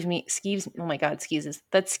 Skeeves, oh my God, skeezes.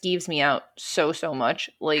 That skeeves me out so, so much.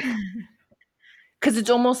 Like, because it's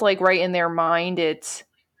almost like right in their mind, it's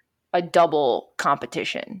a double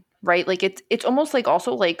competition, right? Like, it's almost like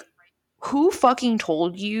also like, who fucking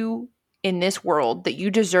told you in this world that you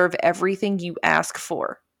deserve everything you ask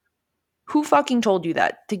for? Who fucking told you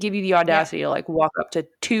that to give you the Yeah. audacity to like walk up to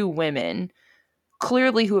two women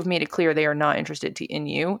clearly who have made it clear they are not interested in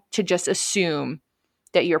you to just assume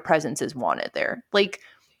that your presence is wanted there? Like,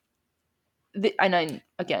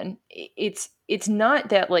 again, it's not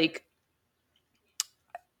that like,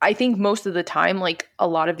 I think most of the time, like a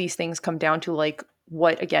lot of these things come down to like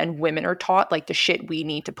what again women are taught, like the shit we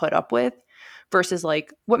need to put up with, versus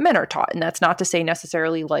like what men are taught. And that's not to say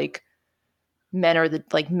necessarily like men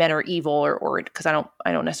are evil, or because I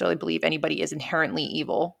don't necessarily believe anybody is inherently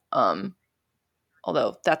evil.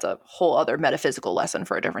 Although that's a whole other metaphysical lesson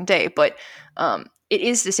for a different day. But it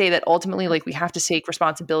is to say that ultimately, like, we have to take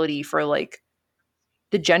responsibility for like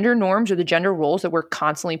the gender norms or the gender roles that we're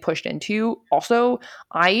constantly pushed into. Also,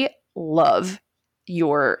 I love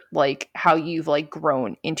your like how you've like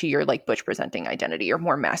grown into your like butch presenting identity or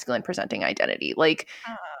more masculine presenting identity. Like,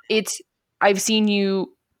 it's I've seen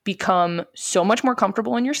you become so much more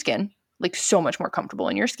comfortable in your skin, like so much more comfortable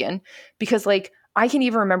in your skin, because like I can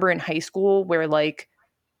even remember in high school where like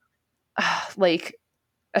like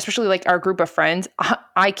especially like our group of friends,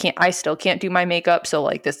 I still can't do my makeup, so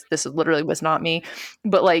like this literally was not me,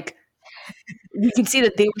 but like you can see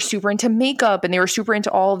that they were super into makeup and they were super into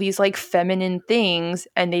all these like feminine things,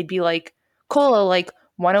 and they'd be like, Cola, like,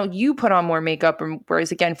 why don't you put on more makeup? And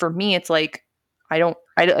whereas again, for me, it's like, I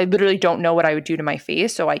literally don't know what I would do to my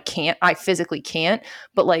face. So I physically can't,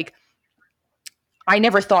 but like, I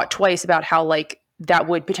never thought twice about how like that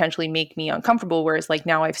would potentially make me uncomfortable. Whereas like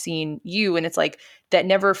now I've seen you and it's like, that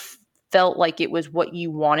never felt like it was what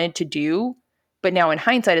you wanted to do. But now in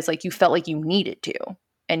hindsight, it's like you felt like you needed to.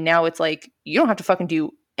 And now it's like, you don't have to fucking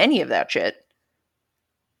do any of that shit.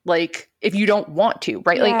 Like if you don't want to,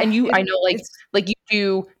 right? Like, Yeah, and I know it's like you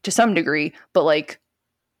do to some degree, but like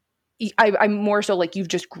I'm more so like you've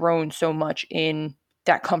just grown so much in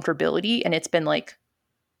that comfortability, and it's been like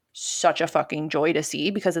such a fucking joy to see,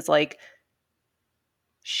 because it's like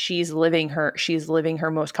she's living her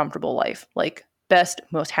most comfortable life, like best,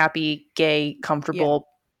 most happy, gay, yeah. comfortable,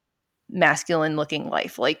 masculine looking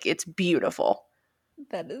life. Like it's beautiful.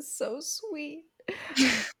 That is so sweet.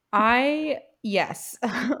 I yes.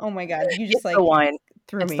 Oh my god, you just It's the like wine.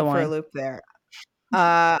 threw It's me the for a wine. loop there.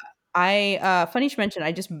 Uh I funny you mentioned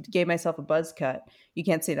I just gave myself a buzz cut. You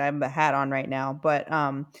can't see that I have a hat on right now, but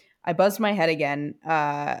I buzzed my head again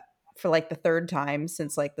for like the third time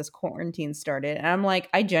since like this quarantine started. And I'm like,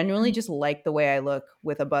 I genuinely just like the way I look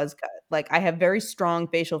with a buzz cut. Like I have very strong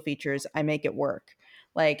facial features. I make it work.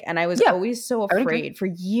 Like, and I was Yeah, always so I would agree. afraid. For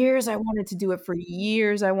years I wanted to do it. For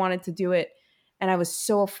years I wanted to do it. And I was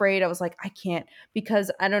so afraid. I was like, I can't,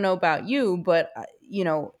 because I don't know about you, but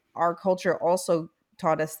our culture also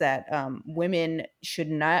taught us that women should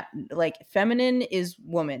not, like, feminine is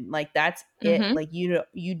woman, like that's it, Mm-hmm. like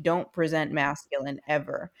you don't present masculine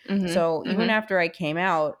ever. So Mm-hmm. even Mm-hmm. after I came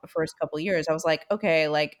out the first couple years, I was like, okay,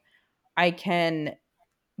 like I can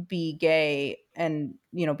be gay and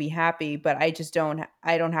be happy, but I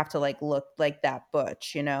don't have to like look like that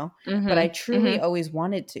butch. But I Mm-hmm. truly Mm-hmm. always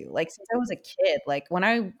wanted to, like, since I was a kid, like when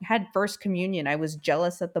I had first communion, I was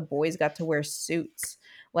jealous that the boys got to wear suits,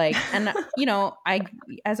 like, and I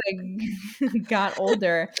as I got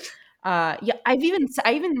older, yeah, I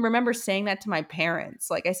even remember saying that to my parents.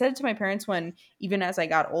 Like I said it to my parents when, even as I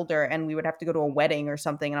got older and we would have to go to a wedding or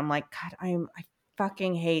something, and I'm like, God, I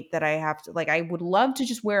fucking hate that I have to, like, I would love to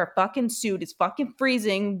just wear a fucking suit. It's fucking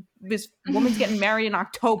freezing. This woman's getting married in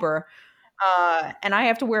October. And I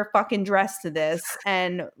have to wear a fucking dress to this.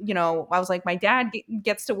 And, I was like, my dad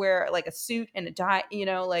gets to wear like a suit and a tie,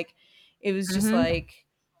 like it was just Mm-hmm. like,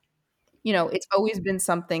 it's always been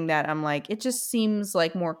something that I'm like, it just seems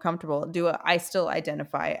like more comfortable. I still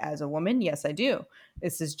identify as a woman? Yes, I do.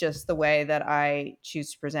 This is just the way that I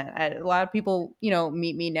choose to present. A lot of people,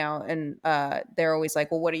 meet me now and they're always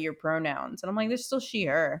like, well, what are your pronouns? And I'm like, there's still she,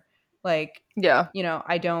 her. Like, Yeah.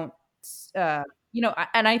 I don't, uh,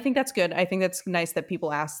 and I think that's good. I think that's nice that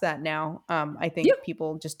people ask that now. I Yeah. think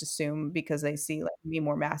people just assume because they see like me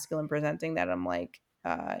more masculine presenting that I'm like,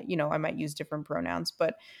 I might use different pronouns,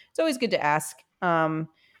 but it's always good to ask.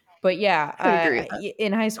 But yeah, I would agree with that.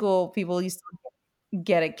 in high school, people used to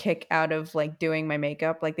get a kick out of like doing my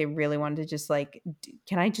makeup. Like they really wanted to just like,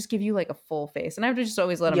 can I just give you like a full face? And I would just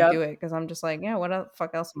always let them Yep. do it because I'm just like, yeah, what the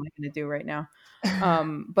fuck else am I going to do right now?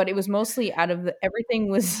 But it was mostly out of everything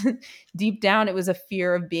was deep down, it was a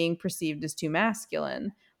fear of being perceived as too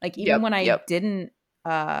masculine. Like even Yep. when I Yep. didn't,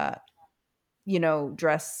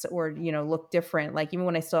 dress or, look different. Like even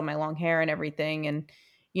when I still had my long hair and everything, and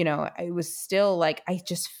it was still like I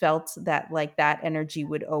just felt that like that energy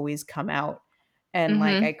would always come out, and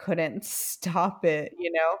like I Mm-hmm. couldn't stop it.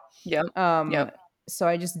 Yep. Um, Yep. so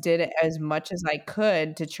I just did it as much as I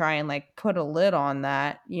could to try and like put a lid on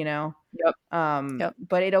that. Yep. Yep.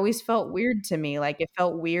 But it always felt weird to me. Like it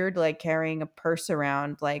felt weird like carrying a purse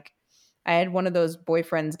around. Like I had one of those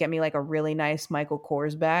boyfriends get me like a really nice Michael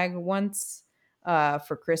Kors bag once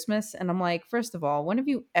for Christmas. And I'm like, first of all, when have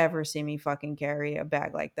you ever seen me fucking carry a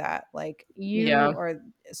bag like that? Like, Yeah. you are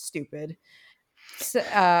stupid. So,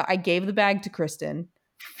 I gave the bag to Kristen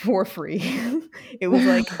for free. It was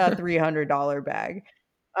like a $300 bag.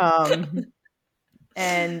 Um,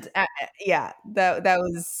 and yeah, that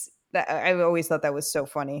was that. I always thought that was so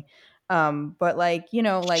funny. But like,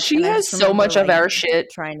 like, She and I has just so remember much of like our shit.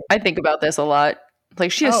 trying to. I think about this a lot.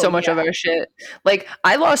 Like she has Oh so much yeah, of our shit. Like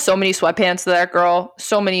I lost so many sweatpants to that girl,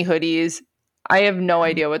 so many hoodies. I have no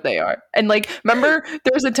idea what they are. And like, remember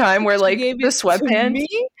there was a time where she like gave the it to sweatpants. me.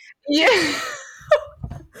 Yeah.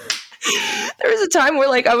 There was a time where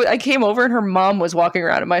like I came over and her mom was walking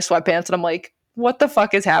around in my sweatpants and I'm like, what the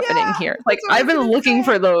fuck is happening Yeah, here? Like that's what I I've was been gonna looking say.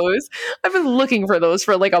 for those. I've been looking for those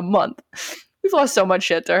for like a month. We've lost so much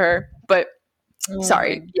shit to her. But Oh my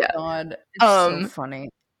sorry. Yeah. god, it's so Um funny.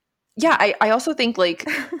 yeah, I also think like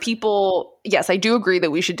people, yes, I do agree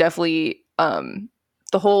that we should definitely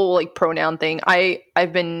the whole like pronoun thing.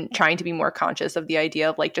 I've been trying to be more conscious of the idea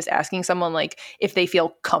of like just asking someone like if they feel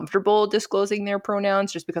comfortable disclosing their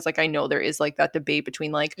pronouns, just because like I know there is like that debate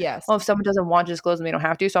between like, Yes. oh, if someone doesn't want to disclose them, they don't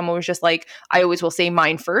have to. So I'm always just like, I always will say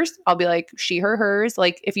mine first. I'll be like she, her, hers.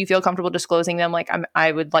 Like if you feel comfortable disclosing them, like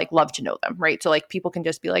I would like love to know them, right? So like people can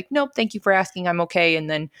just be like, nope, thank you for asking, I'm okay, and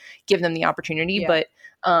then give them the opportunity. Yeah. But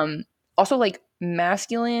also like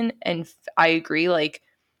masculine and I agree, like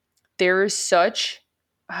there is such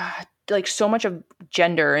like so much of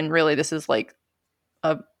gender, and really this is like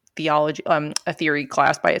a theology a theory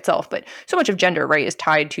class by itself, but so much of gender, right, is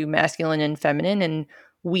tied to masculine and feminine, and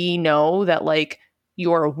we know that like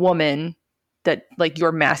you're a woman, that like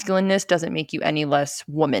your masculineness doesn't make you any less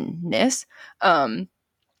womanness. And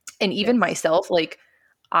even Yes. myself, like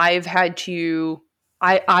I've had to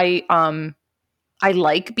I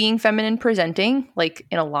like being feminine presenting, like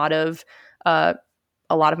in uh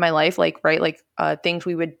a lot of my life, like right, like things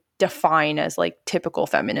we would define as like typical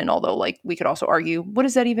feminine, although like we could also argue what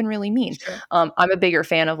does that even really mean. Sure. I'm a bigger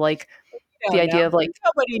fan of like No, the no, idea of like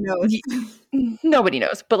nobody knows. nobody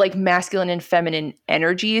knows, but like masculine and feminine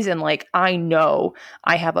energies, and like I know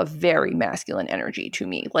I have a very masculine energy to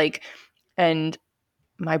me, like, and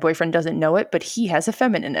my boyfriend doesn't know it, but he has a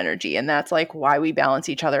feminine energy, and that's like why we balance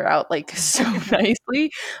each other out like so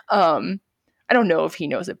nicely. I don't know if he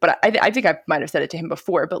knows it, but I think I might have said it to him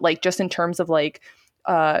before. But like just in terms of like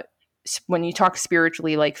uh, when you talk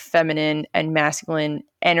spiritually, like feminine and masculine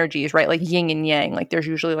energies, right? Like yin and yang. Like there's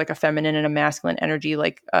usually like a feminine and a masculine energy,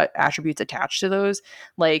 like attributes attached to those.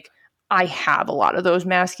 Like I have a lot of those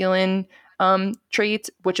masculine traits,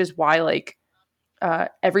 which is why like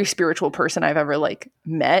every spiritual person I've ever like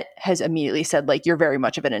met has immediately said like you're very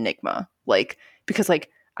much of an enigma, like because like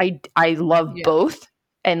I love Yeah. both,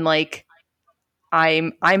 and like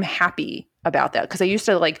I'm happy about that, because I used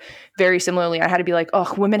to like very similarly I had to be like,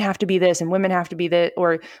 oh, women have to be this and women have to be that,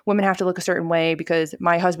 or women have to look a certain way because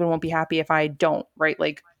my husband won't be happy if I don't, right?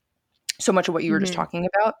 Like so much of what you were just Hmm. talking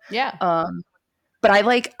about. Yeah. um but I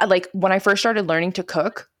like when I first started learning to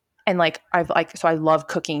cook, and like I've like so I love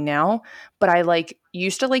cooking now, but I like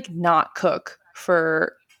used to like not cook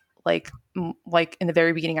for like like in the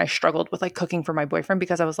very beginning I struggled with like cooking for my boyfriend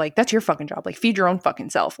because I was like, that's your fucking job, like feed your own fucking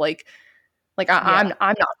self, like Yeah.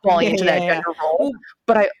 I'm not falling Yeah. into Yeah. that Yeah. gender role, Well,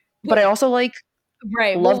 but but I also like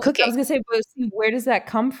right. love Well, I cooking. was gonna say, but see, where does that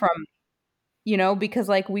come from? Because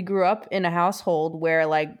like we grew up in a household where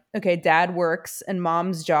like, okay, dad works and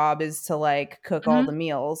mom's job is to like cook all the Hmm.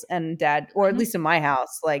 meals, and dad, or at Hmm. least in my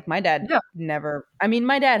house, like my dad Yeah. never, I mean,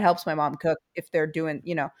 my dad helps my mom cook if they're doing,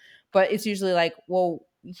 but it's usually like, well,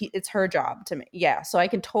 it's her job to me. Yeah. So I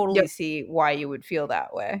can totally Yep. see why you would feel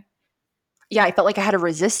that way. Yeah, I felt like I had to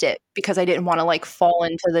resist it because I didn't want to like fall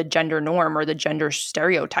into the gender norm or the gender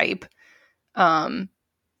stereotype. Um,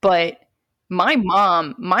 but my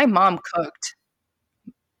mom cooked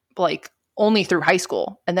like only through high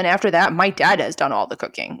school. And then after that, my dad has done all the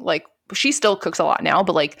cooking. Like she still cooks a lot now,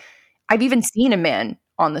 but like I've even seen a man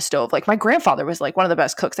on the stove. Like my grandfather was like one of the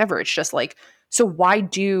best cooks ever. It's just like, so why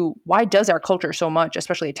does our culture so much,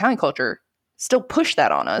 especially Italian culture, still push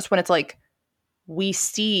that on us when it's like we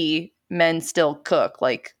see men still cook?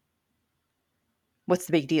 Like, what's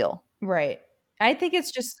the big deal? Right. I think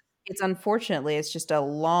it's unfortunately, it's just a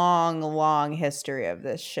long, long history of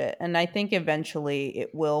this shit. And I think eventually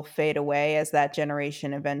it will fade away as that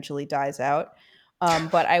generation eventually dies out.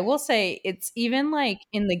 But I will say it's even like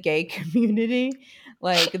in the gay community,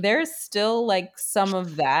 Like there's still like some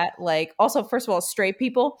of that. Like also, first of all, straight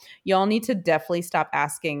people, y'all need to definitely stop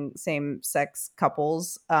asking same sex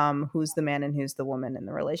couples who's the man and who's the woman in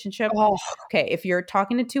the relationship. Oh, Okay, if you're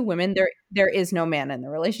talking to two women, there is no man in the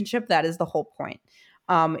relationship. That is the whole point.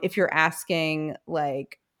 If you're asking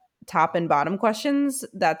like top and bottom questions,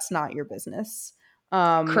 that's not your business.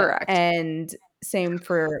 correct. And same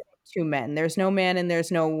for two men. There's no man and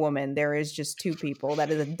there's no woman. There is just two people. That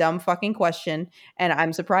is a dumb fucking question. And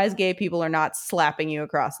I'm surprised gay people are not slapping you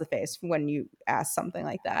across the face when you ask something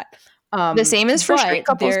like that. The same is for straight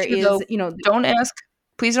But couples there too, is, though. Don't ask.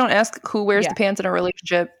 Please don't ask who wears yeah, the pants in a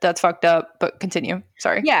relationship. That's fucked up. But continue.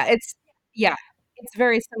 Sorry. yeah, yeah, it's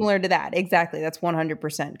very similar to that. Exactly. That's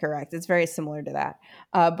 100% correct. It's very similar to that.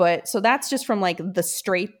 But so that's just from like the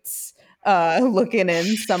straights looking in.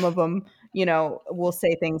 Some of them, will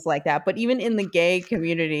say things like that. But even in the gay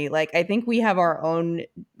community, like I think we have our own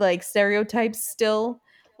like stereotypes still.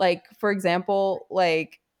 Like, for example,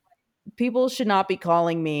 like people should not be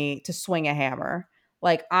calling me to swing a hammer.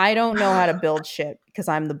 Like, I don't know how to build shit because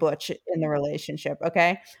I'm the butch in the relationship.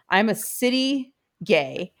 Okay. I'm a city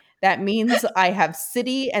gay. That means I have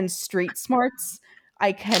city and street smarts.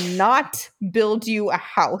 I cannot build you a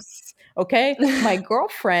house. Okay. My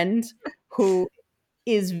girlfriend, who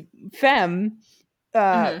is femme,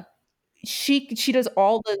 uh, Mhm. she does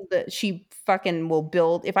all the she fucking will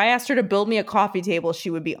build. If I asked her to build me a coffee table, she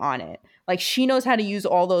would be on it. Like she knows how to use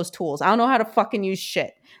all those tools. I don't know how to fucking use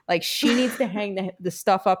shit. Like she needs to hang the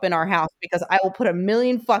stuff up in our house because I will put a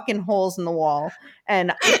million fucking holes in the wall.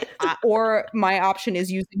 And or my option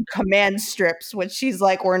is using command strips, which she's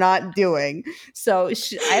like, we're not doing. So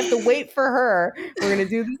I have to wait for her. We're gonna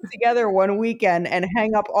do this together one weekend and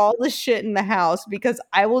hang up all the shit in the house because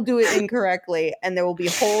I will do it incorrectly, and there will be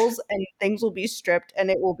holes and things will be stripped, and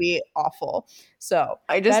it will be awful. So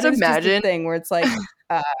I just that is just a imagine. thing where it's like,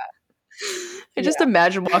 uh, I yeah. just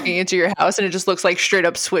imagine walking into your house and it just looks like straight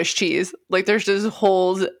up Swiss cheese. Like there's just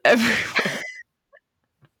holes everywhere.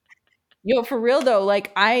 Yo, for real though,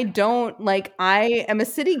 like I am a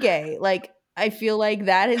city gay. Like I feel like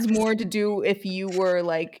that is more to do if you were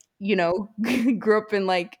like, grew up in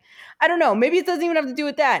like I don't know, maybe it doesn't even have to do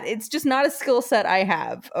with that. It's just not a skill set I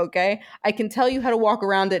have, okay? I can tell you how to walk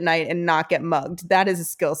around at night and not get mugged. That is a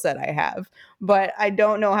skill set I have. But I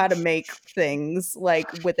don't know how to make things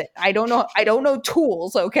like with it. I don't know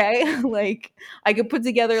tools, okay? Like I could put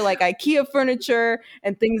together like IKEA furniture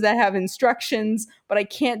and things that have instructions, but I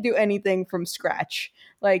can't do anything from scratch.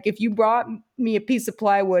 Like if you brought me a piece of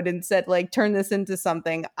plywood and said like turn this into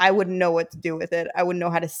something, I wouldn't know what to do with it. I wouldn't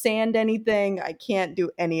know how to sand anything. I can't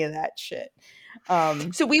do any of that shit.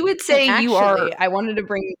 So we would And say you are. actually, I wanted to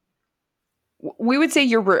bring We would say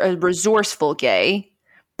you're a resourceful gay,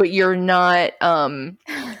 but you're not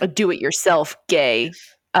a do-it-yourself gay.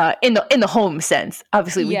 In the home sense.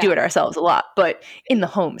 Obviously, we yeah, do it ourselves a lot, but in the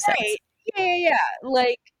home sense. right. Yeah.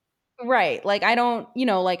 Like right. Like I don't,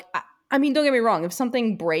 like I mean, don't get me wrong. If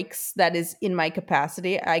something breaks that is in my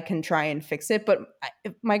capacity, I can try and fix it. But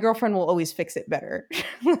my girlfriend will always fix it better.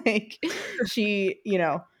 Like she,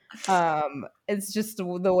 it's just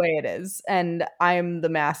the way it is, and I'm the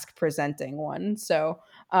mask presenting one. So,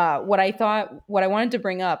 what I wanted to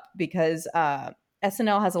bring up because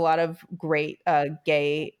SNL has a lot of great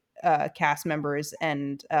gay cast members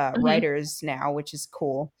and Mhm. writers now, which is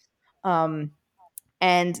cool. Um,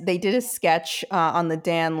 and they did a sketch on the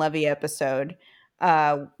Dan Levy episode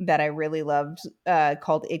that I really loved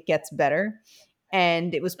called "It Gets Better,"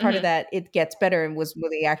 and it was part of Mhm. that "It Gets Better" and was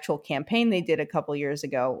with the actual campaign they did a couple years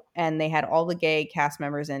ago, and they had all the gay cast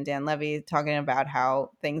members and Dan Levy talking about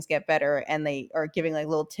how things get better, and they are giving like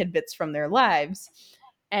little tidbits from their lives,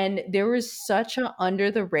 and there was such a under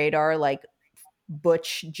the radar like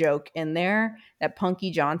butch joke in there that Punky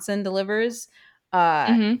Johnson delivers. Uh,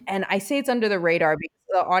 Mhm. and I say it's under the radar because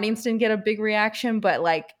the audience didn't get a big reaction, but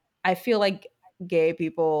like I feel like gay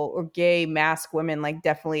people or gay mask women like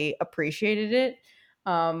definitely appreciated it.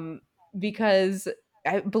 Um, because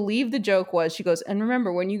I believe the joke was she goes, and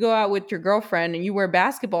remember when you go out with your girlfriend and you wear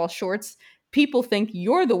basketball shorts, people think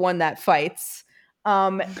you're the one that fights.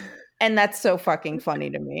 Um, and that's so fucking funny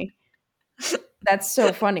to me. That's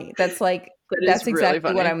so funny. That is That's really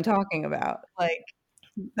exactly what funny. I'm talking about. Like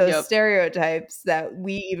those Yep. stereotypes that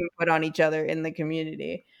we even put on each other in the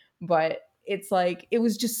community. But it's like it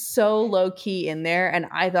was just so low key in there and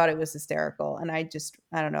I thought it was hysterical and I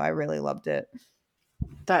don't know, I really loved it.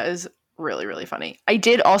 That is really, really funny. I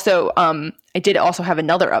did also have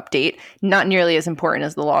another update, not nearly as important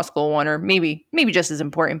as the law school one, or maybe just as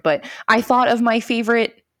important, but I thought of my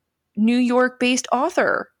favorite New York based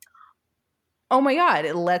author. Oh my god,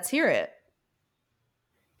 let's hear it.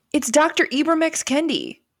 It's Dr. Ibram X.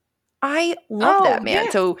 Kendi. I love that man.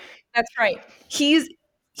 yeah. So That's right. he's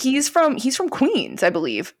from Queens, I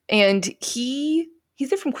believe. And he's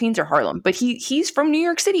either from Queens or Harlem, but he's from New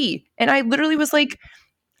York City. And I literally was like,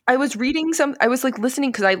 I was like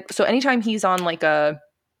listening so anytime he's on like a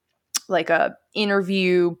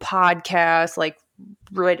interview podcast, like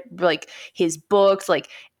read like his books, like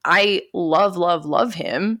I love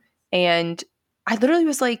him. And I literally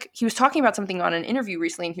was like, he was talking about something on an interview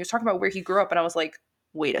recently, and he was talking about where he grew up, and I was like,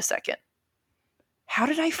 wait a second. How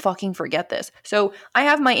did I fucking forget this? So I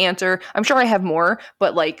have my answer. I'm sure I have more,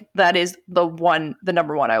 but like that is the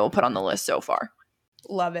number one I will put on the list so far.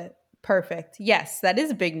 Love it. Perfect. Yes, that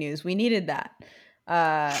is big news. We needed that.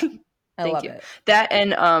 I love it. That,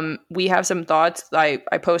 and we have some thoughts. I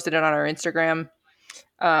posted it on our Instagram.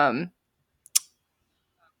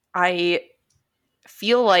 I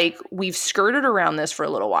feel like we've skirted around this for a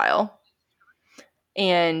little while.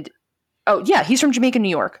 And oh yeah, he's from Jamaica, New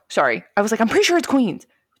York. Sorry. I was like, I'm pretty sure it's Queens.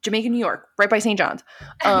 Jamaica, New York, right by St. John's.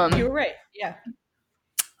 You were right. Yeah.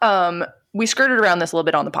 We skirted around this a little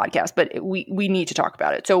bit on the podcast, but we need to talk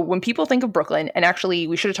about it. So when people think of Brooklyn, and actually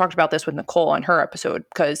we should have talked about this with Nicole on her episode,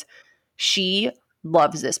 because she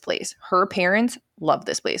loves this place. Her parents love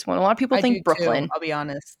this place. When a lot of people think Brooklyn, I'll be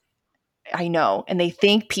honest. I know, and they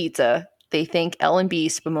think pizza, they think L&B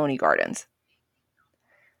Spumoni Gardens.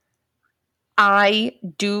 I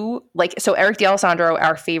do like, so Eric D'Alessandro,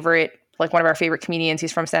 our favorite, like one of our favorite comedians,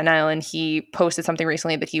 he's from Staten Island. He posted something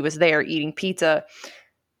recently that he was there eating pizza.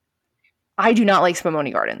 I do not like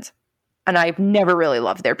Spumoni Gardens, and I've never really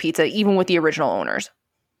loved their pizza, even with the original owners.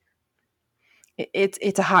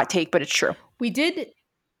 It's a hot take, but it's true. We did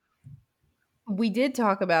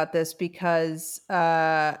talk about this because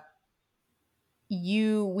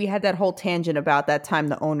we had that whole tangent about that time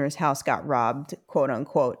the owner's house got robbed, quote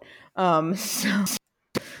unquote. I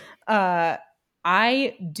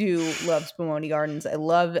do love Spumoni Gardens. I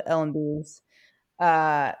love L&B's.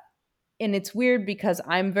 And it's weird because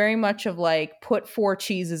I'm very much of like put 4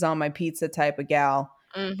 cheeses on my pizza type of gal.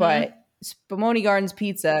 Mm-hmm. But Spumoni Gardens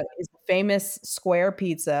pizza is a famous square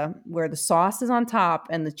pizza where the sauce is on top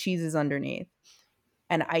and the cheese is underneath.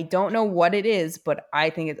 And I don't know what it is, but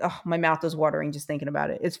I think my mouth is watering just thinking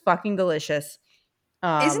about it. It's fucking delicious.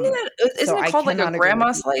 Isn't it called like a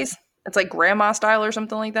grandma slice? It's like grandma style or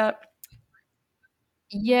something like that.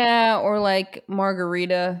 Yeah, or like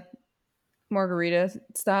margarita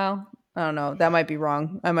style. I don't know. That might be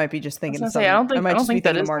wrong. I might be just thinking of something. I don't think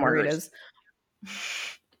that is margaritas.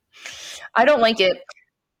 I don't like it.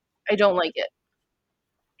 I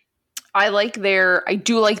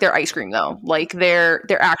do like their ice cream though. Like their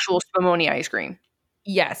actual Spumoni ice cream.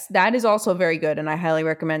 Yes, that is also very good, and I highly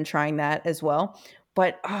recommend trying that as well.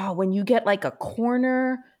 But when you get like a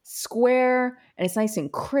corner square and it's nice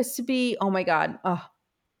and crispy, oh my god.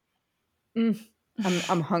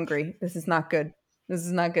 I'm hungry. This is not good.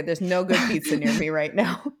 There's no good pizza near me right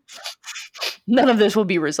now. None of this will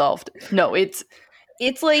be resolved. No, it's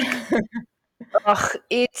like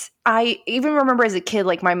I even remember as a kid,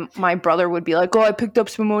 like my brother would be like, oh, I picked up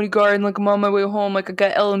Spumoni Garden, like I'm on my way home, like I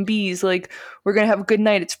got L&B's, like we're gonna have a good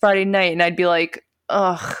night, it's Friday night. And I'd be like,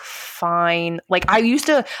 ugh, fine. Like I used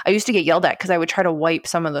to get yelled at because I would try to wipe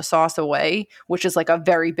some of the sauce away, which is like a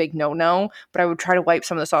very big no, but I would try to wipe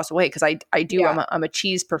some of the sauce away because I'm a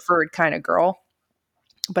cheese preferred kind of girl.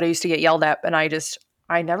 But I used to get yelled at, and I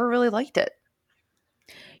never really liked it.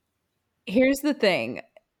 Here's the thing.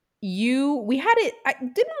 We had it, I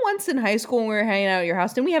didn't once in high school when we were hanging out at your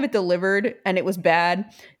house, didn't we have it delivered and it was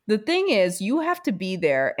bad? The thing is, you have to be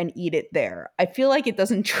there and eat it there. I feel like it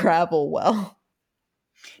doesn't travel well.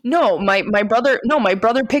 No, my brother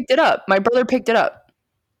picked it up.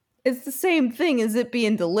 It's the same thing as it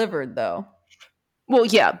being delivered though. Well,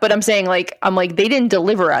 yeah, but I'm saying like they didn't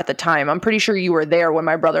deliver at the time. I'm pretty sure you were there when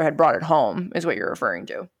my brother had brought it home is what you're referring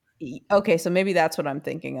to. Okay, so maybe that's what I'm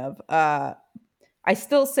thinking of. I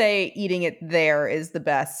still say eating it there is the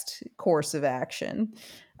best course of action.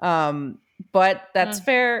 But that's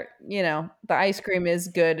fair. You know, the ice cream is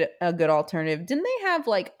a good alternative. Didn't they have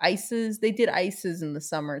like ices? They did ices in the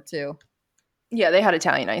summer too. Yeah, they had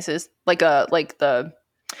Italian ices.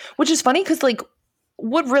 Which is funny because like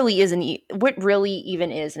what really even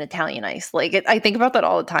is an Italian ice? Like I think about that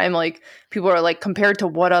all the time. Like people are like, compared to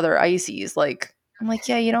what other ices? Like I'm like,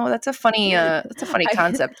 yeah, you know, that's a funny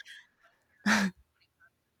concept.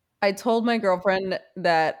 I told my girlfriend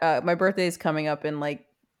that my birthday is coming up in like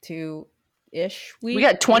 2-ish weeks. We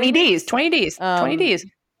got 20 days. 20 days. Oh,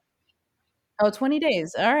 20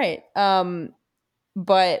 days. All right.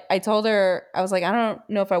 But I told her, I was like, I don't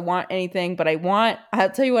know if I want anything, but I'll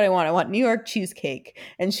tell you what I want. I want New York cheesecake.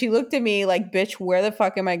 And she looked at me like, bitch, where the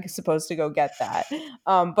fuck am I supposed to go get that?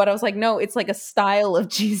 But I was like, no, it's like a style of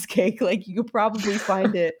cheesecake. Like you could probably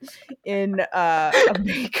find it in a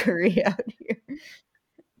bakery out here.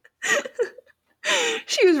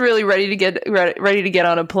 She was really ready to get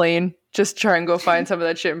on a plane. Just try and go find some of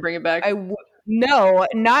that shit and bring it back. No,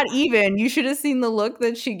 not even. You should have seen the look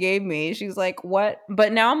that she gave me. She's like, what?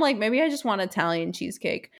 But now I'm like, maybe I just want Italian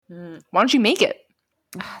cheesecake. Why don't you make it?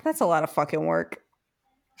 That's a lot of fucking work.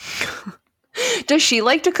 Does she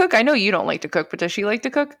like to cook? I know you don't like to cook, but does she like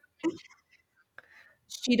to cook?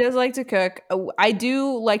 She does like to cook. I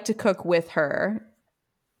do like to cook with her.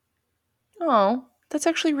 Oh, that's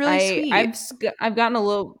actually really sweet. I've gotten a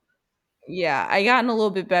little, yeah, I gotten a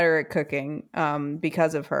little bit better at cooking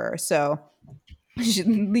because of her. So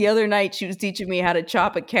the other night she was teaching me how to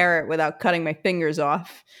chop a carrot without cutting my fingers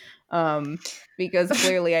off, because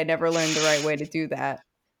clearly I never learned the right way to do that.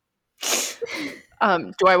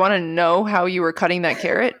 Do I want to know how you were cutting that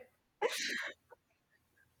carrot?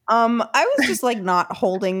 I was just like not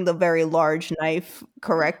holding the very large knife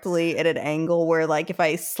correctly at an angle where like if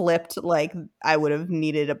I slipped, like I would have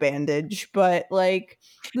needed a bandage. But like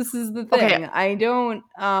this is the thing. Okay. I don't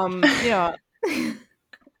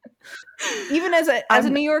even as a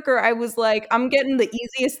New Yorker, I was like, I'm getting the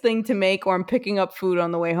easiest thing to make or I'm picking up food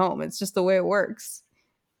on the way home. It's just the way it works.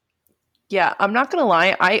 Yeah, I'm not gonna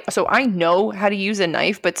lie. I know how to use a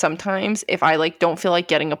knife, but sometimes if I like don't feel like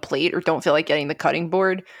getting a plate or don't feel like getting the cutting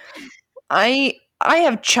board, I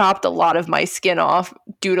have chopped a lot of my skin off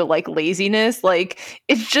due to like laziness. Like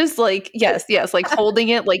it's just like yes, like holding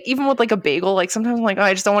it, like even with like a bagel, like sometimes I'm like, oh,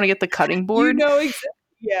 I just don't want to get the cutting board. You know exactly.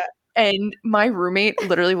 Yeah. And my roommate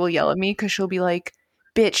literally will yell at me because she'll be like,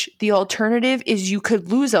 bitch, the alternative is you could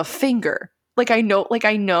lose a finger. Like I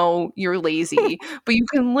know you're lazy, but you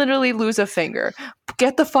can literally lose a finger.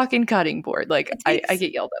 Get the fucking cutting board. Like I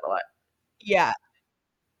get yelled at a lot. Yeah.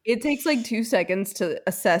 It takes like 2 seconds to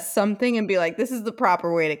assess something and be like, this is the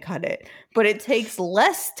proper way to cut it. But it takes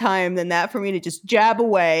less time than that for me to just jab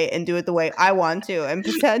away and do it the way I want to and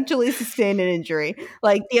potentially sustain an injury.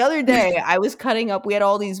 Like the other day, I was cutting up, we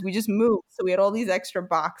just moved. So we had all these extra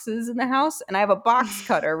boxes in the house and I have a box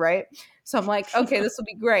cutter, right? So I'm like, okay, this will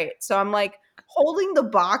be great. So I'm like holding the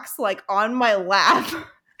box like on my lap.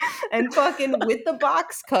 And fucking with the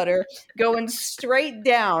box cutter going straight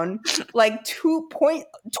down like 2 point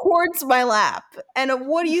towards my lap. And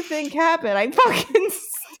what do you think happened? I fucking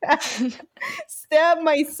stabbed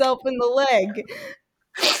myself in the leg.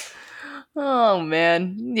 Oh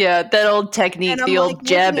man. Yeah, that old technique, the old like,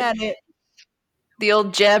 jab. The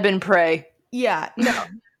old jab and pray. Yeah, no.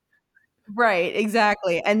 Right,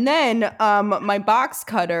 exactly. And then my box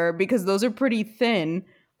cutter, because those are pretty thin,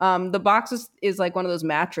 the box is like one of those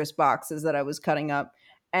mattress boxes that I was cutting up.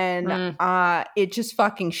 And it just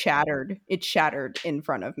fucking shattered. It shattered in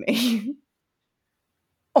front of me.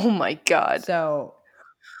 Oh my God. So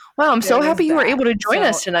wow, I'm so happy you were able to join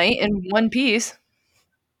us tonight in one piece.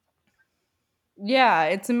 Yeah,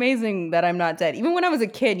 it's amazing that I'm not dead. Even when I was a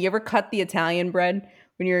kid, you ever cut the Italian bread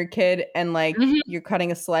when you're a kid and like you're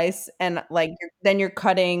cutting a slice and like then you're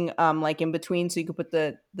cutting like in between so you could put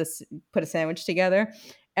put a sandwich together.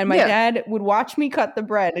 And my dad would watch me cut the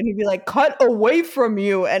bread and he'd be like, cut away from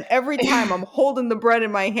you. And every time I'm holding the bread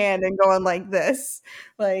in my hand and going like this.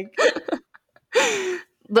 Like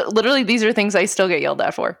literally these are things I still get yelled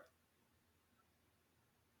at for.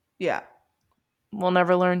 Yeah. We'll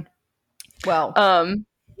never learn. Well,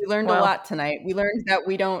 we learned a lot tonight. We learned that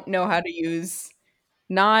we don't know how to use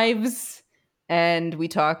knives, and we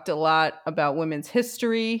talked a lot about Women's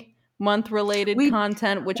History Month related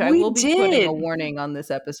content, which I will be putting a warning on this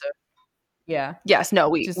episode. Yeah. Yes. No.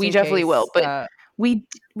 We definitely will. But we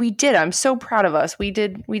did. I'm so proud of us. We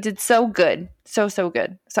did so good. So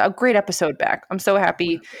good. So a great episode back. I'm so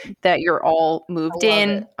happy that you're all moved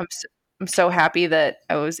in. I'm so happy that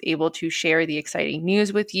I was able to share the exciting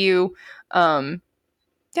news with you.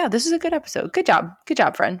 Yeah, this is a good episode. Good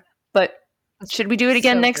job, friend. But should we do it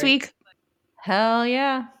again next week? Hell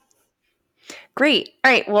yeah. Great.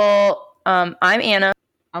 All right. Well, I'm Anna.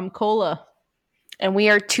 I'm Cola. And we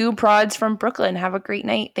are two prods from Brooklyn. Have a great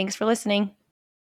night. Thanks for listening.